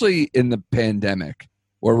 especially in the pandemic,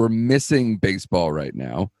 where we're missing baseball right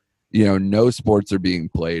now? No sports are being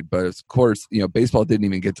played, but of course, baseball didn't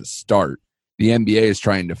even get to start. The NBA is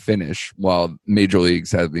trying to finish while major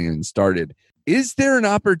leagues haven't even started. Is there an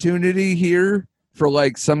opportunity here for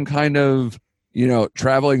like some kind of,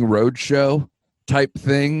 traveling road show type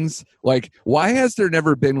things? Like, why has there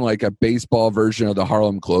never been like a baseball version of the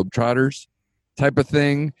Harlem Globetrotters type of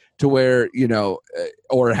thing to where,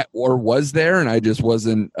 or was there and I just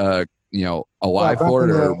wasn't, alive for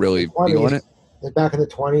it or really feeling it? Back in the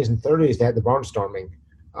 20s and 30s, they had the barnstorming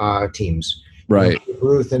teams. Right.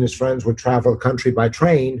 Ruth and his friends would travel the country by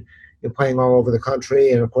train, playing all over the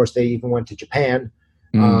country. And, of course, they even went to Japan,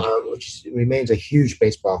 which remains a huge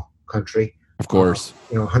baseball country. Of course.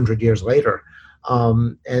 100 years later.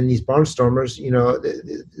 And these barnstormers,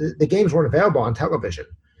 the games weren't available on television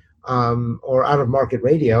or out-of-market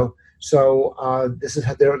radio. So this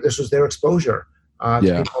was their exposure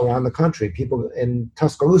to people around the country. People in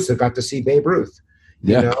Tuscaloosa got to see Babe Ruth,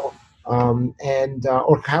 or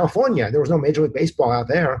California. There was no Major League Baseball out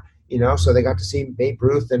there, so they got to see Babe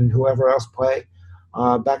Ruth and whoever else play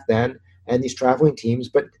back then, and these traveling teams.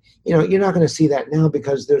 But, you're not going to see that now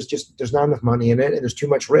because there's not enough money in it and there's too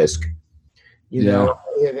much risk.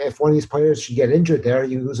 If one of these players should get injured there,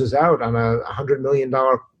 he loses out on a $100 million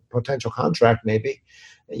potential contract maybe.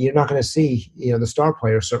 You're not going to see, the star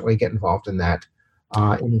players certainly get involved in that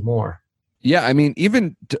anymore. Yeah, I mean,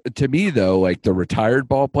 even to me, though, like the retired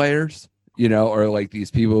ball players, or like these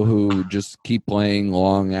people who just keep playing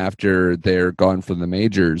long after they're gone from the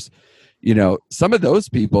majors, some of those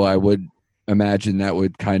people I would imagine that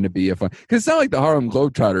would kind of be a fun, because it's not like the Harlem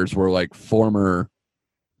Globetrotters were like former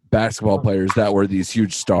basketball players that were these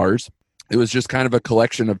huge stars. It was just kind of a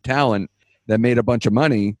collection of talent that made a bunch of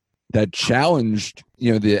money that challenged,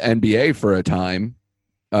 the NBA for a time.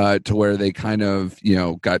 To where they kind of,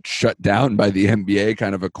 got shut down by the NBA,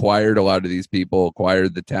 kind of acquired a lot of these people,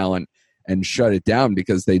 acquired the talent and shut it down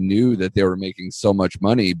because they knew that they were making so much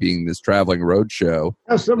money being this traveling road show.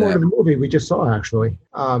 That's similar to the movie we just saw, actually.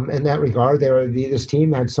 In that regard, this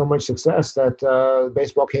team had so much success that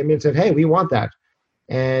baseball came in and said, hey, we want that.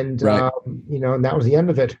 And, and that was the end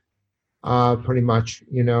of it, pretty much,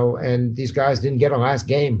 and these guys didn't get a last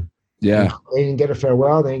game. Yeah. They didn't get a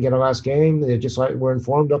farewell. They didn't get a last game. They just were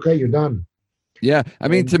informed, okay, you're done. Yeah. I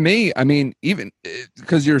mean, to me, even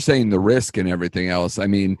because you're saying the risk and everything else, to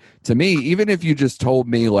me, even if you just told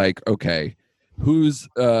me like, okay, who's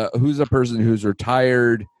a person who's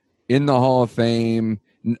retired in the Hall of Fame,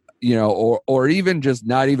 or even just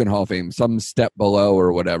not even Hall of Fame, some step below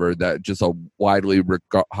or whatever, that just a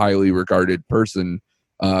highly regarded person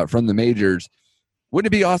from the majors. Wouldn't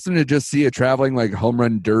it be awesome to just see a traveling like home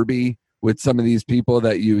run derby with some of these people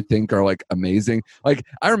that you think are like amazing? Like,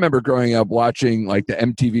 I remember growing up watching like the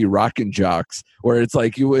MTV Rockin' Jocks, where it's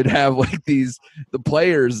like you would have like the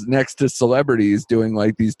players next to celebrities doing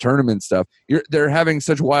like these tournament stuff. They're having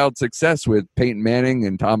such wild success with Peyton Manning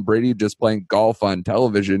and Tom Brady just playing golf on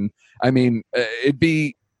television. It'd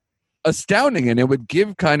be astounding, and it would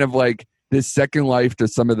give kind of like this second life to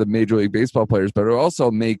some of the Major League Baseball players, but it'll also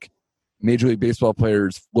make Major League Baseball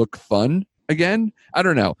players look fun again. I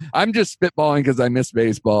don't know. I'm just spitballing because I miss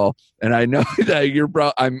baseball, and I know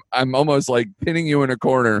that I'm almost like pinning you in a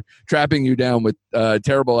corner, trapping you down with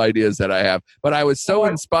terrible ideas that I have. But I was so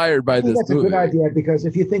inspired by this movie. That's a good idea, because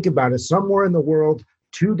if you think about it, somewhere in the world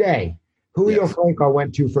today, Julio Franco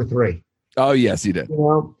went 2 for 3. Oh yes, he did. You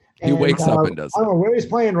know, he wakes up and does. I don't know where he's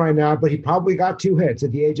playing right now, but he probably got 2 hits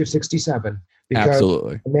at the age of 67. Because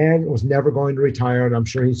absolutely, the man was never going to retire, and I'm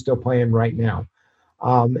sure he's still playing right now.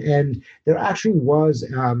 And there actually was,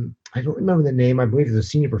 I don't remember the name, I believe it was a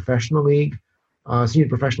senior professional league, senior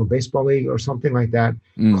professional baseball league or something like that,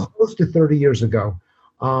 close to 30 years ago.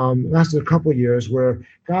 Lasted a couple of years, where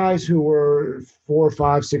guys who were 4,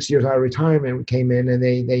 5, 6 years out of retirement came in and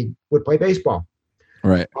they would play baseball.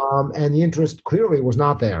 Right. And the interest clearly was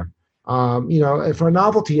not there. For a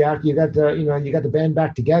novelty act, you got the band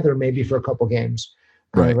back together maybe for a couple games,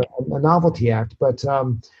 right? A novelty act. But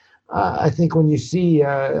I think when you see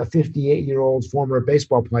a 58-year-old former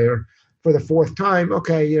baseball player for the 4th time,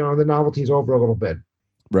 okay, the novelty's over a little bit.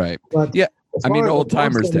 Right. But yeah, I mean, Old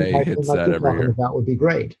Timers Day hits that every year. That would be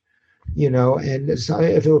great, and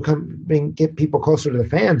if it would get people closer to the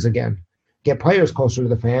fans again, get players closer to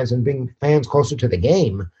the fans and bring fans closer to the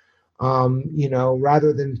game.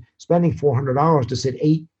 Rather than spending $400 to sit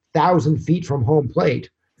 8,000 feet from home plate.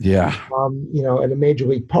 Yeah. At a major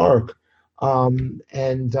league park,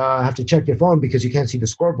 and have to check your phone because you can't see the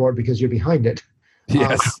scoreboard because you're behind it.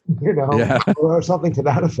 Yes. Or something to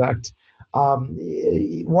that effect.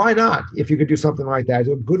 Why not? If you could do something like that,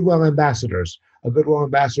 a Goodwill Ambassadors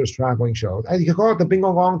traveling show. You could call it the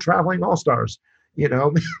Bingo Long Traveling All-Stars.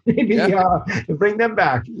 Maybe bring them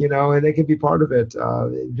back, and they could be part of it.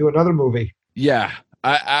 Do another movie. Yeah,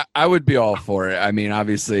 I would be all for it. I mean,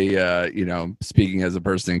 obviously, speaking as a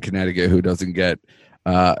person in Connecticut who doesn't get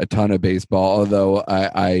a ton of baseball, although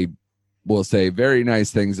I will say very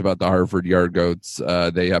nice things about the Hartford Yard Goats.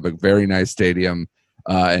 They have a very nice stadium,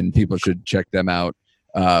 and people should check them out.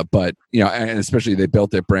 But, and especially they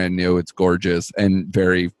built it brand new. It's gorgeous and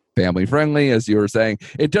very family friendly, as you were saying.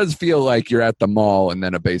 It does feel like you're at the mall and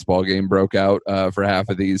then a baseball game broke out for half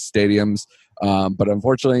of these stadiums. But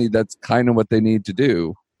unfortunately, that's kind of what they need to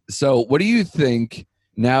do. So what do you think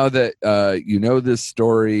now that you know this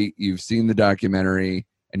story, you've seen the documentary,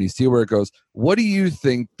 and you see where it goes? What do you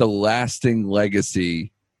think the lasting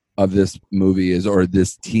legacy of this movie is, or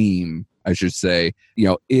this team, I should say,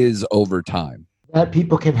 is over time? That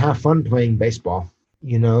people can have fun playing baseball.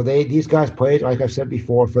 These guys played, like I've said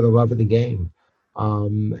before, for the love of the game.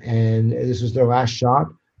 And this was their last shot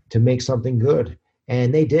to make something good.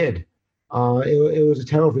 And they did. It was a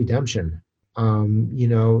tale of redemption.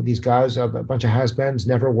 These guys, a bunch of has-beens,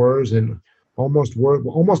 never were's, and almost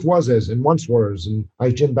was's, and once were's. And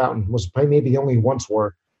like Jim Bouton was probably maybe the only once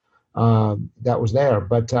were that was there.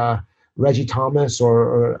 But Reggie Thomas,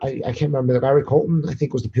 or I can't remember, Larry Colton, I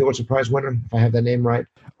think was the Pulitzer Prize winner, if I have that name right.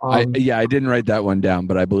 I didn't write that one down,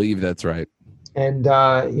 but I believe that's right. And,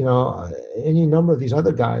 any number of these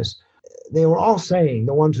other guys, they were all saying,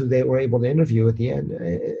 the ones who they were able to interview at the end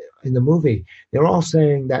in the movie, they were all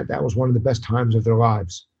saying that that was one of the best times of their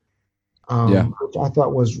lives, which I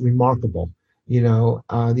thought was remarkable.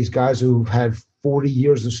 These guys who've had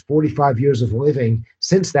 45 years of living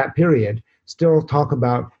since that period still talk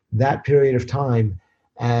about that period of time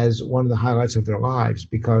as one of the highlights of their lives,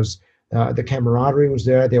 because the camaraderie was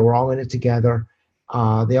there. They were all in it together.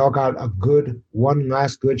 They all got one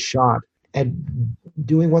last good shot at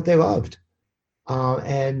doing what they loved.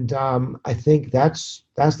 And I think that's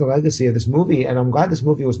the legacy of this movie. And I'm glad this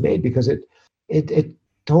movie was made, because it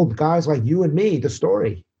told guys like you and me the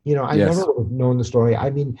story. I never would have known the story. I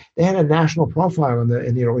mean, they had a national profile in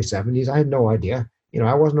the early 70s. I had no idea.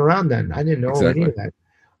 I wasn't around then. I didn't know any of that.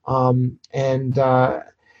 One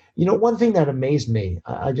thing that amazed me,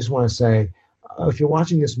 I just want to say, if you're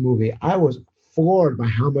watching this movie, I was floored by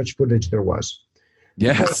how much footage there was.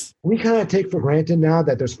 Yes. We kind of take for granted now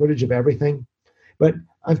that there's footage of everything, but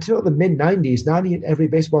until the mid 90s, not every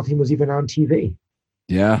baseball team was even on TV.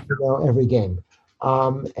 Yeah. Every game.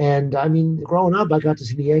 And I mean, growing up, I got to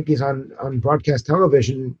see the Yankees on broadcast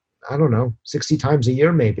television, I don't know, 60 times a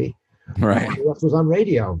year, maybe. Right. The rest was on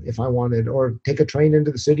radio if I wanted, or take a train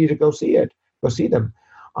into the city to go see them.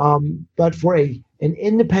 But for an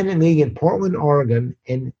independent league in Portland, Oregon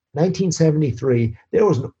in 1973, there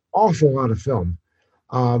was an awful lot of film.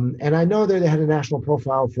 And I know that they had a national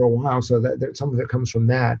profile for a while, so that some of it comes from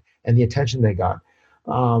that and the attention they got.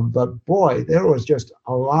 But boy, there was just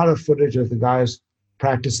a lot of footage of the guys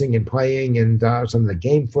practicing and playing, and some of the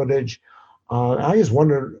game footage. I just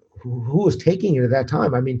wondered who was taking it at that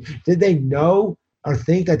time? I mean, did they know or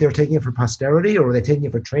think that they were taking it for posterity, or were they taking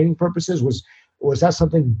it for training purposes? Was that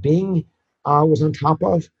something Bing was on top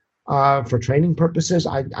of for training purposes?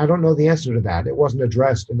 I don't know the answer to that. It wasn't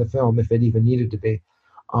addressed in the film, if it even needed to be.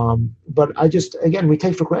 But again, we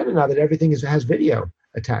take for granted now that everything has video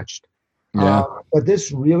attached. Yeah. But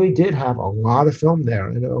this really did have a lot of film there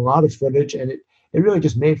and a lot of footage, and it really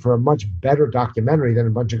just made for a much better documentary than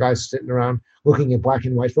a bunch of guys sitting around looking at black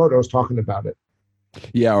and white photos talking about it.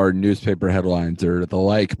 Yeah, or newspaper headlines or the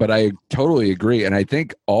like. But I totally agree. And I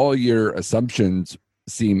think all your assumptions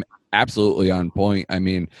seem absolutely on point. I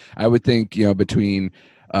mean, I would think, between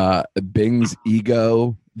Bing's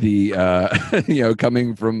ego, the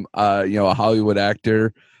coming from a Hollywood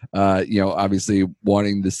actor, obviously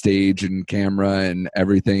wanting the stage and camera and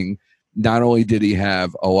everything. Not only did he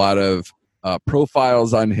have a lot of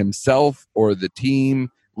profiles on himself or the team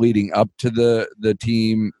leading up to the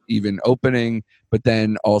team even opening, but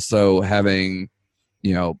then also having,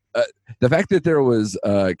 the fact that there was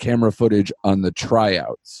camera footage on the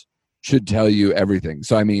tryouts should tell you everything.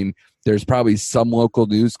 So, I mean, there's probably some local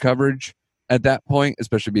news coverage at that point,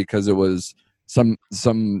 especially because it was some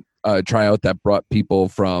tryout that brought people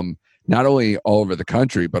from not only all over the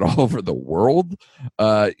country, but all over the world.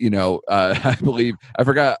 I believe, I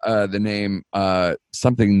forgot the name,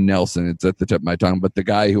 something Nelson, it's at the tip of my tongue, but the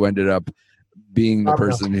guy who ended up being the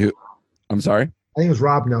person who, I'm sorry? I think it was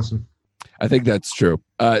Rob Nelson. I think that's true.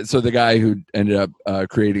 So the guy who ended up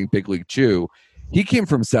creating Big League Chew, he came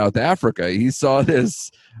from South Africa. He saw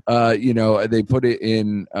this, they put it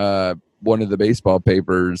in one of the baseball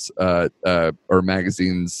papers or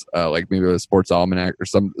magazines, like maybe it was Sports Almanac or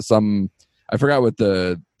some. I forgot what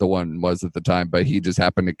the one was at the time, but he just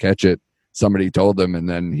happened to catch it. Somebody told him, and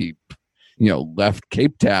then he, left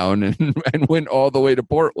Cape Town and went all the way to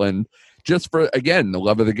Portland just for, again, the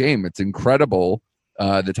love of the game. It's incredible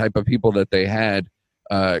the type of people that they had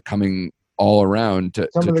coming all around to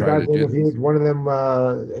Some of the try guys to do interviewed, one of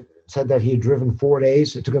them said that he had driven 4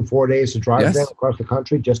 days. It took him 4 days to drive them across the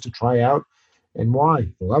country just to try out. And why?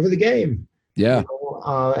 The love of the game. Yeah.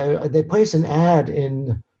 They placed an ad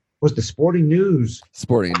in, was the Sporting News?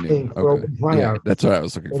 Sporting News. Okay. Yeah, that's what I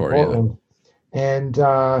was looking for. Portland. And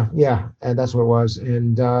and that's what it was.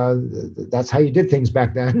 And that's how you did things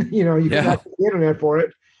back then. You could have the internet for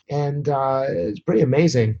it. And it's pretty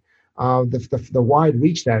amazing. The wide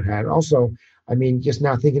reach that had. Also, I mean, just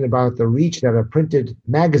now thinking about the reach that a printed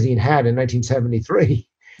magazine had in 1973.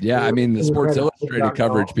 Yeah, I mean, the Sports Illustrated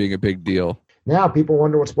coverage being a big deal. Now people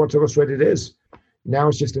wonder what Sports Illustrated is. Now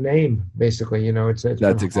it's just a name, basically. It's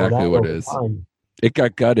that's exactly what it is. Time. It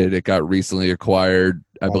got gutted. It got recently acquired,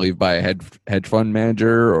 I believe, by a hedge fund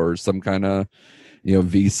manager or some kind of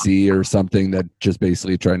VC or something that just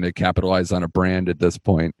basically trying to capitalize on a brand at this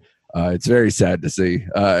point. It's very sad to see,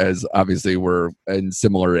 as obviously we're in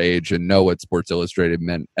similar age and know what Sports Illustrated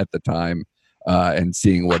meant at the time, and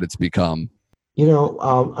seeing what it's become.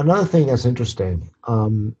 Another thing that's interesting,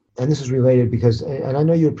 and this is related because, and I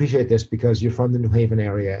know you appreciate this because you're from the New Haven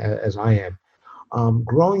area, as I am.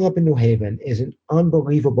 Growing up in New Haven is an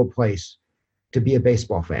unbelievable place to be a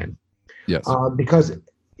baseball fan. Yes. Because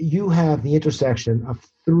you have the intersection of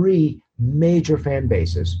 3 major fan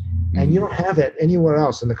bases, and you don't have it anywhere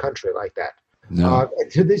else in the country like that. No.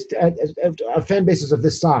 To this, fan bases of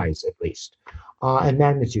this size, at least, and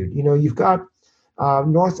magnitude. You've got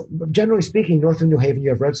generally speaking, north of New Haven, you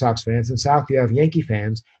have Red Sox fans, and south you have Yankee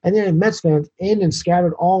fans, and then Mets fans in and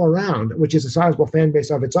scattered all around, which is a sizable fan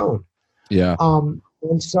base of its own. Yeah.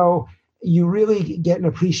 And so you really get an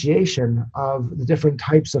appreciation of the different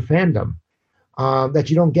types of fandom that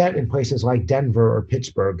you don't get in places like Denver or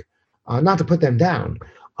Pittsburgh, not to put them down,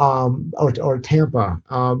 or Tampa,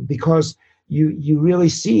 because you really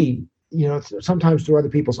see, sometimes through other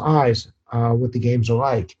people's eyes, what the games are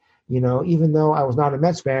like. Even though I was not a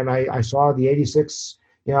Mets fan, I saw the 86,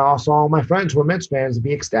 I saw all my friends who were Mets fans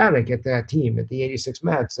be ecstatic at that team, at the 86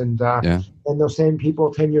 Mets. And those same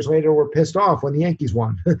people 10 years later were pissed off when the Yankees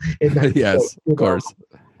won. Yes, of course.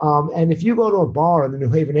 And if you go to a bar in the New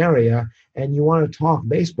Haven area and you want to talk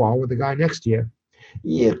baseball with the guy next to you,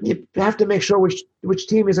 you have to make sure which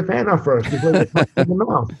team he's a fan of first before you talk to them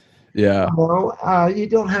out. Yeah. You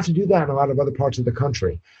don't have to do that in a lot of other parts of the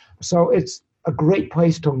country. So it's a great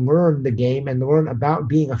place to learn the game and learn about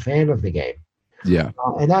being a fan of the game. Yeah.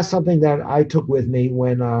 And that's something that I took with me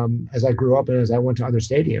when, as I grew up and as I went to other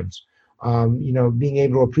stadiums, being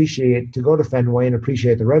able to go to Fenway and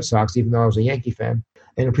appreciate the Red Sox, even though I was a Yankee fan,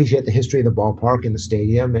 and appreciate the history of the ballpark and the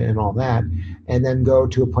stadium and all that. And then go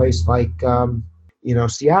to a place like,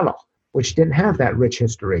 Seattle, which didn't have that rich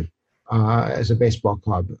history as a baseball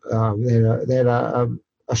club. They had a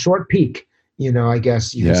short peak, I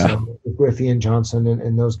guess you could say, with Griffey and Johnson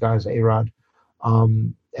and those guys, A-Rod,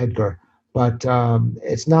 Edgar. But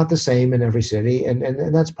it's not the same in every city,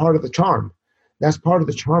 and that's part of the charm. That's part of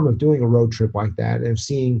the charm of doing a road trip like that, and of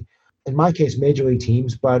seeing, in my case, major league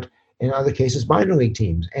teams, but in other cases, minor league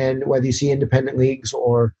teams. And whether you see independent leagues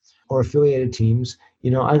or affiliated teams,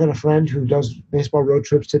 I got a friend who does baseball road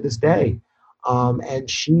trips to this day, and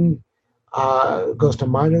she goes to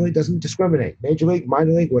minor league, doesn't discriminate, major league,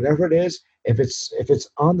 minor league, whatever it is. If it's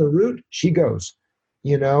on the route, she goes.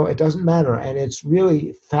 It doesn't matter, and it's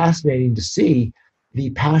really fascinating to see the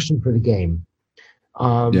passion for the game.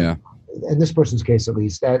 In this person's case, at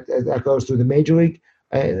least, that goes through the major league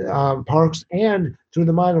parks and through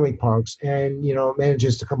the minor league parks, and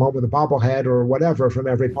manages to come home with a bobblehead or whatever from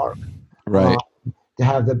every park, right? To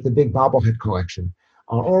have the big bobblehead collection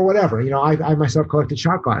or whatever. I myself collected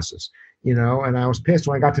shot glasses, and I was pissed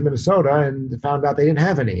when I got to Minnesota and found out they didn't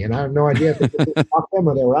have any, and I have no idea if they stocked them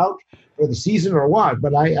or they were out for the season or what.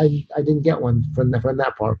 But I didn't get one from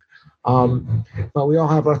that park. But we all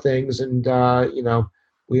have our things, and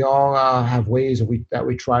we all have ways that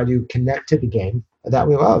we try to connect to the game that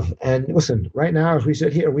we love. And listen, right now, as we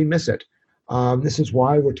sit here, we miss it. This is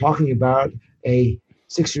why we're talking about a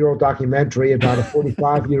 6-year-old documentary about a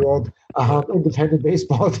 45-year-old independent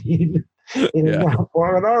baseball team in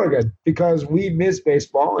Portland, Oregon, because we miss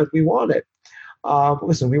baseball and we want it.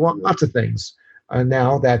 Listen, we want lots of things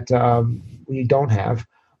now that we don't have.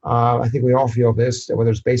 I think we all feel this,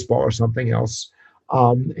 whether it's baseball or something else.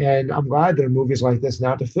 And I'm glad there are movies like this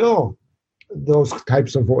now to fill those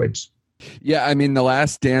types of voids. Yeah, I mean, The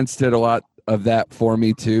Last Dance did a lot of that for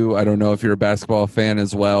me too. I don't know if you're a basketball fan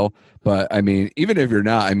as well, but I mean, even if you're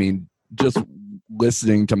not, I mean, just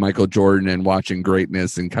listening to Michael Jordan and watching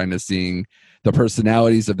greatness and kind of seeing the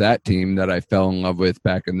personalities of that team that I fell in love with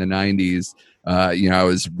back in the 90s. I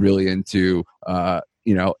was really into,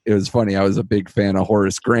 it was funny. I was a big fan of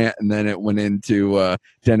Horace Grant, and then it went into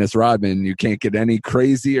Dennis Rodman. You can't get any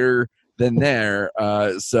crazier than there.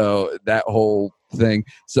 So that whole thing.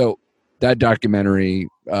 So that documentary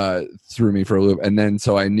threw me for a loop. And then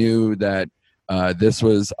so I knew that this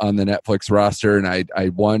was on the Netflix roster, and I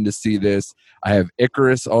wanted to see this. I have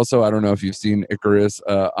Icarus also. I don't know if you've seen Icarus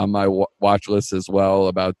on my watch list as well,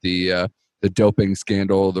 about the doping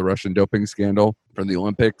scandal, the Russian doping scandal from the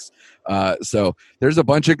Olympics. So there's a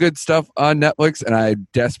bunch of good stuff on Netflix, and I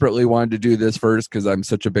desperately wanted to do this first because I'm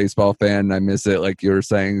such a baseball fan and I miss it, like you were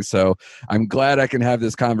saying. So I'm glad I can have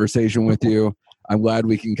this conversation with you. I'm glad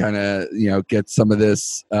we can kind of, get some of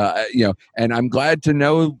this, and I'm glad to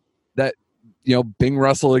know that, Bing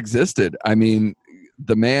Russell existed. I mean,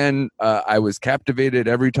 the man, I was captivated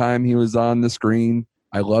every time he was on the screen.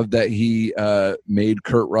 I love that he made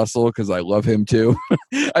Kurt Russell, because I love him too.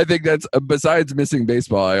 I think that's, besides missing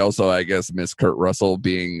baseball, I also, I guess, miss Kurt Russell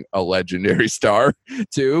being a legendary star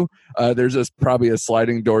too. There's probably a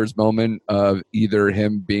sliding doors moment of either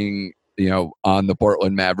him being, on the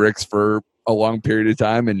Portland Mavericks for a long period of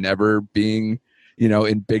time and never being,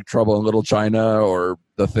 in Big Trouble in Little China or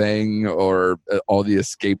The Thing or all the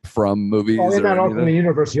Escape From movies. Well, in that alternate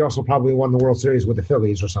universe, he also probably won the World Series with the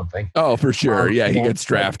Phillies or something. Oh, for sure. Yeah, he gets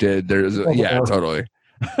drafted. Totally.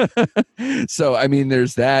 So, I mean,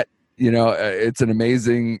 there's that, it's an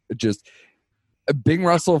amazing, Bing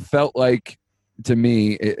Russell felt like, to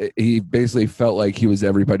me, he basically felt like he was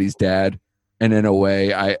everybody's dad. And in a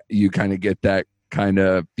way, you kind of get that kind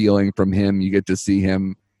of feeling from him. You get to see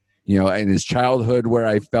him, in his childhood, where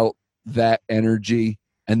I felt that energy.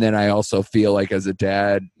 And then I also feel like as a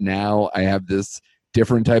dad now, I have this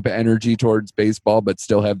different type of energy towards baseball, but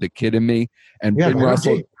still have the kid in me. And Bing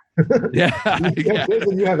Russell. Yeah.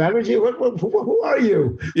 You have energy? Who are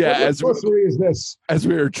you? Yeah. What sorcery is this? As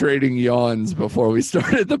we were trading yawns before we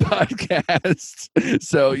started the podcast.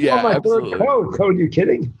 So, yeah. My absolutely. third code. You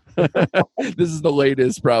kidding? This is the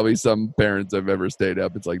latest probably some parents have ever stayed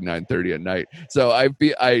up. It's like 9:30 at night. So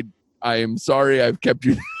I am sorry I've kept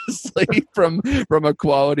you asleep from a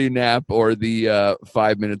quality nap or the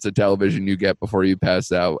 5 minutes of television you get before you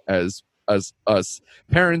pass out, as us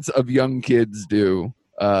parents of young kids do.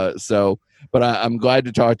 But I'm glad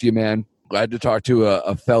to talk to you, man. Glad to talk to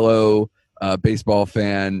a fellow baseball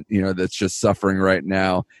fan, that's just suffering right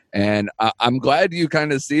now. And I'm glad you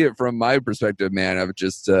kind of see it from my perspective, man. I've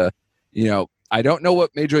just, I don't know what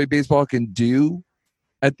Major League Baseball can do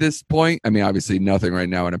at this point. I mean, obviously nothing right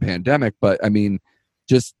now in a pandemic, but I mean,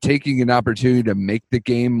 just taking an opportunity to make the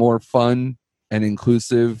game more fun and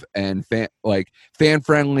inclusive and fan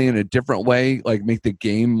friendly in a different way, like make the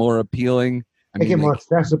game more appealing. Make it more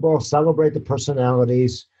accessible, celebrate the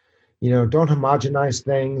personalities, don't homogenize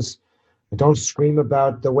things. Don't scream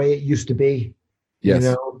about the way it used to be.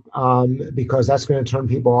 Yes. Because that's going to turn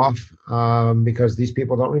people off, because these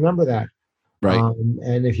people don't remember that. Right.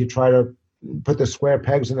 And if you try to put the square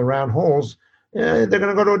pegs in the round holes, they're going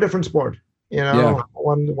to go to a different sport,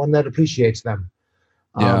 one that appreciates them.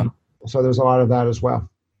 So there's a lot of that as well.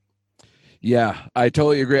 Yeah, I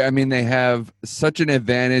totally agree. I mean, they have such an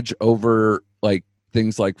advantage over like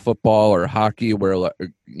things like football or hockey, where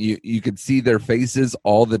you could see their faces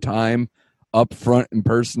all the time, up front and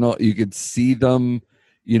personal. You could see them.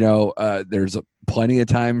 There's plenty of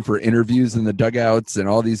time for interviews in the dugouts and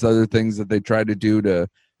all these other things that they try to do to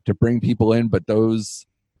bring people in, but those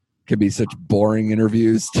can be such boring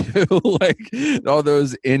interviews too. Like all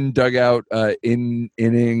those in dugout, in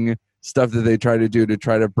inning stuff that they try to do to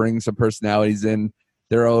try to bring some personalities in.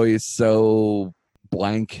 They're always so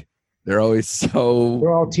blank. They're all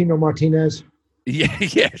Tino Martinez.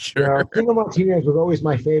 Yeah, sure. Tino Martinez was always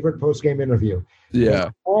my favorite post-game interview. Yeah.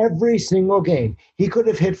 Every single game. He could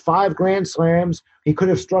have hit 5 grand slams. He could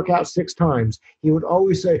have struck out 6 times. He would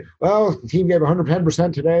always say, well, the team gave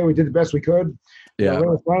 110% today. We did the best we could. Yeah. It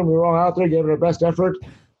was fun. We were all out there, gave it our best effort.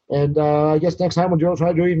 And I guess next time we'll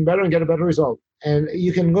try to do even better and get a better result. And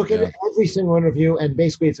you can look at every single interview, and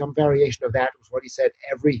basically it's some variation of that was what he said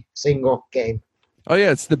every single game. Oh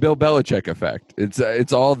yeah, it's the Bill Belichick effect.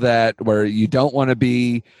 It's all that, where you don't want to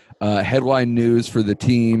be headline news for the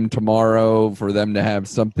team tomorrow, for them to have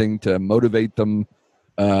something to motivate them,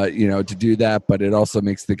 to do that. But it also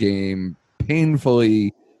makes the game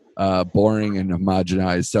painfully boring and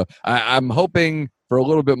homogenized. So I'm hoping for a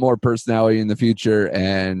little bit more personality in the future,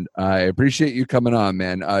 and I appreciate you coming on,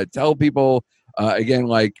 man. Tell people again,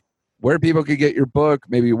 like, where people could get your book,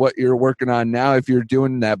 maybe what you're working on now. If you're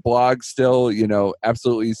doing that blog still,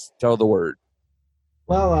 absolutely tell the word.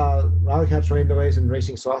 Well, Rally Caps, Rain Delays, and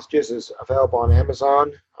Racing Sausages is available on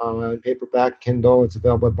Amazon, paperback, Kindle. It's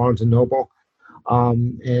available at Barnes & Noble,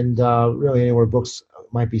 and really anywhere books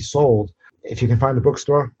might be sold. If you can find a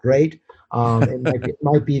bookstore, great. It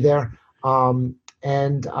might be there.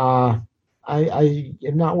 And I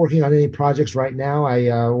am not working on any projects right now.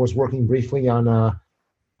 I was working briefly on a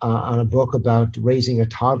book about raising a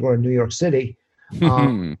toddler in New York City.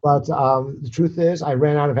 But the truth is I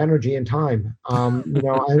ran out of energy and time.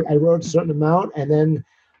 I wrote a certain amount, and then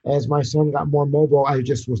as my son got more mobile, I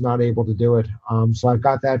just was not able to do it. So I've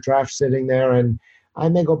got that draft sitting there, and I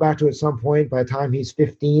may go back to it at some point. By the time he's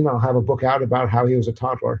 15, I'll have a book out about how he was a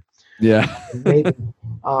toddler. Yeah. Maybe,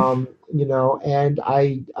 and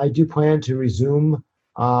I do plan to resume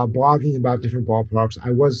blogging about different ballparks. I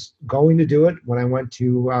was going to do it when I went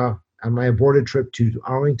to on my aborted trip to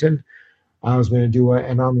Arlington. I was going to do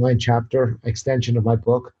an online chapter extension of my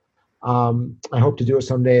book. I hope to do it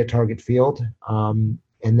someday at Target Field, and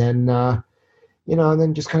then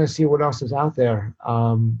just kind of see what else is out there.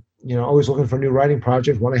 Always looking for new writing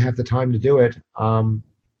projects when I have the time to do it. Time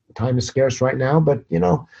is scarce right now, but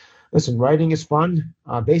listen, writing is fun.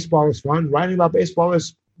 Baseball is fun. Writing about baseball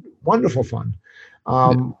is wonderful fun.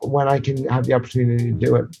 When I can have the opportunity to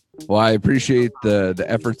do it. Well, I appreciate the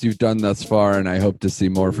efforts you've done thus far, and I hope to see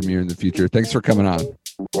more from you in the future. Thanks for coming on.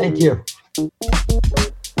 Thank you.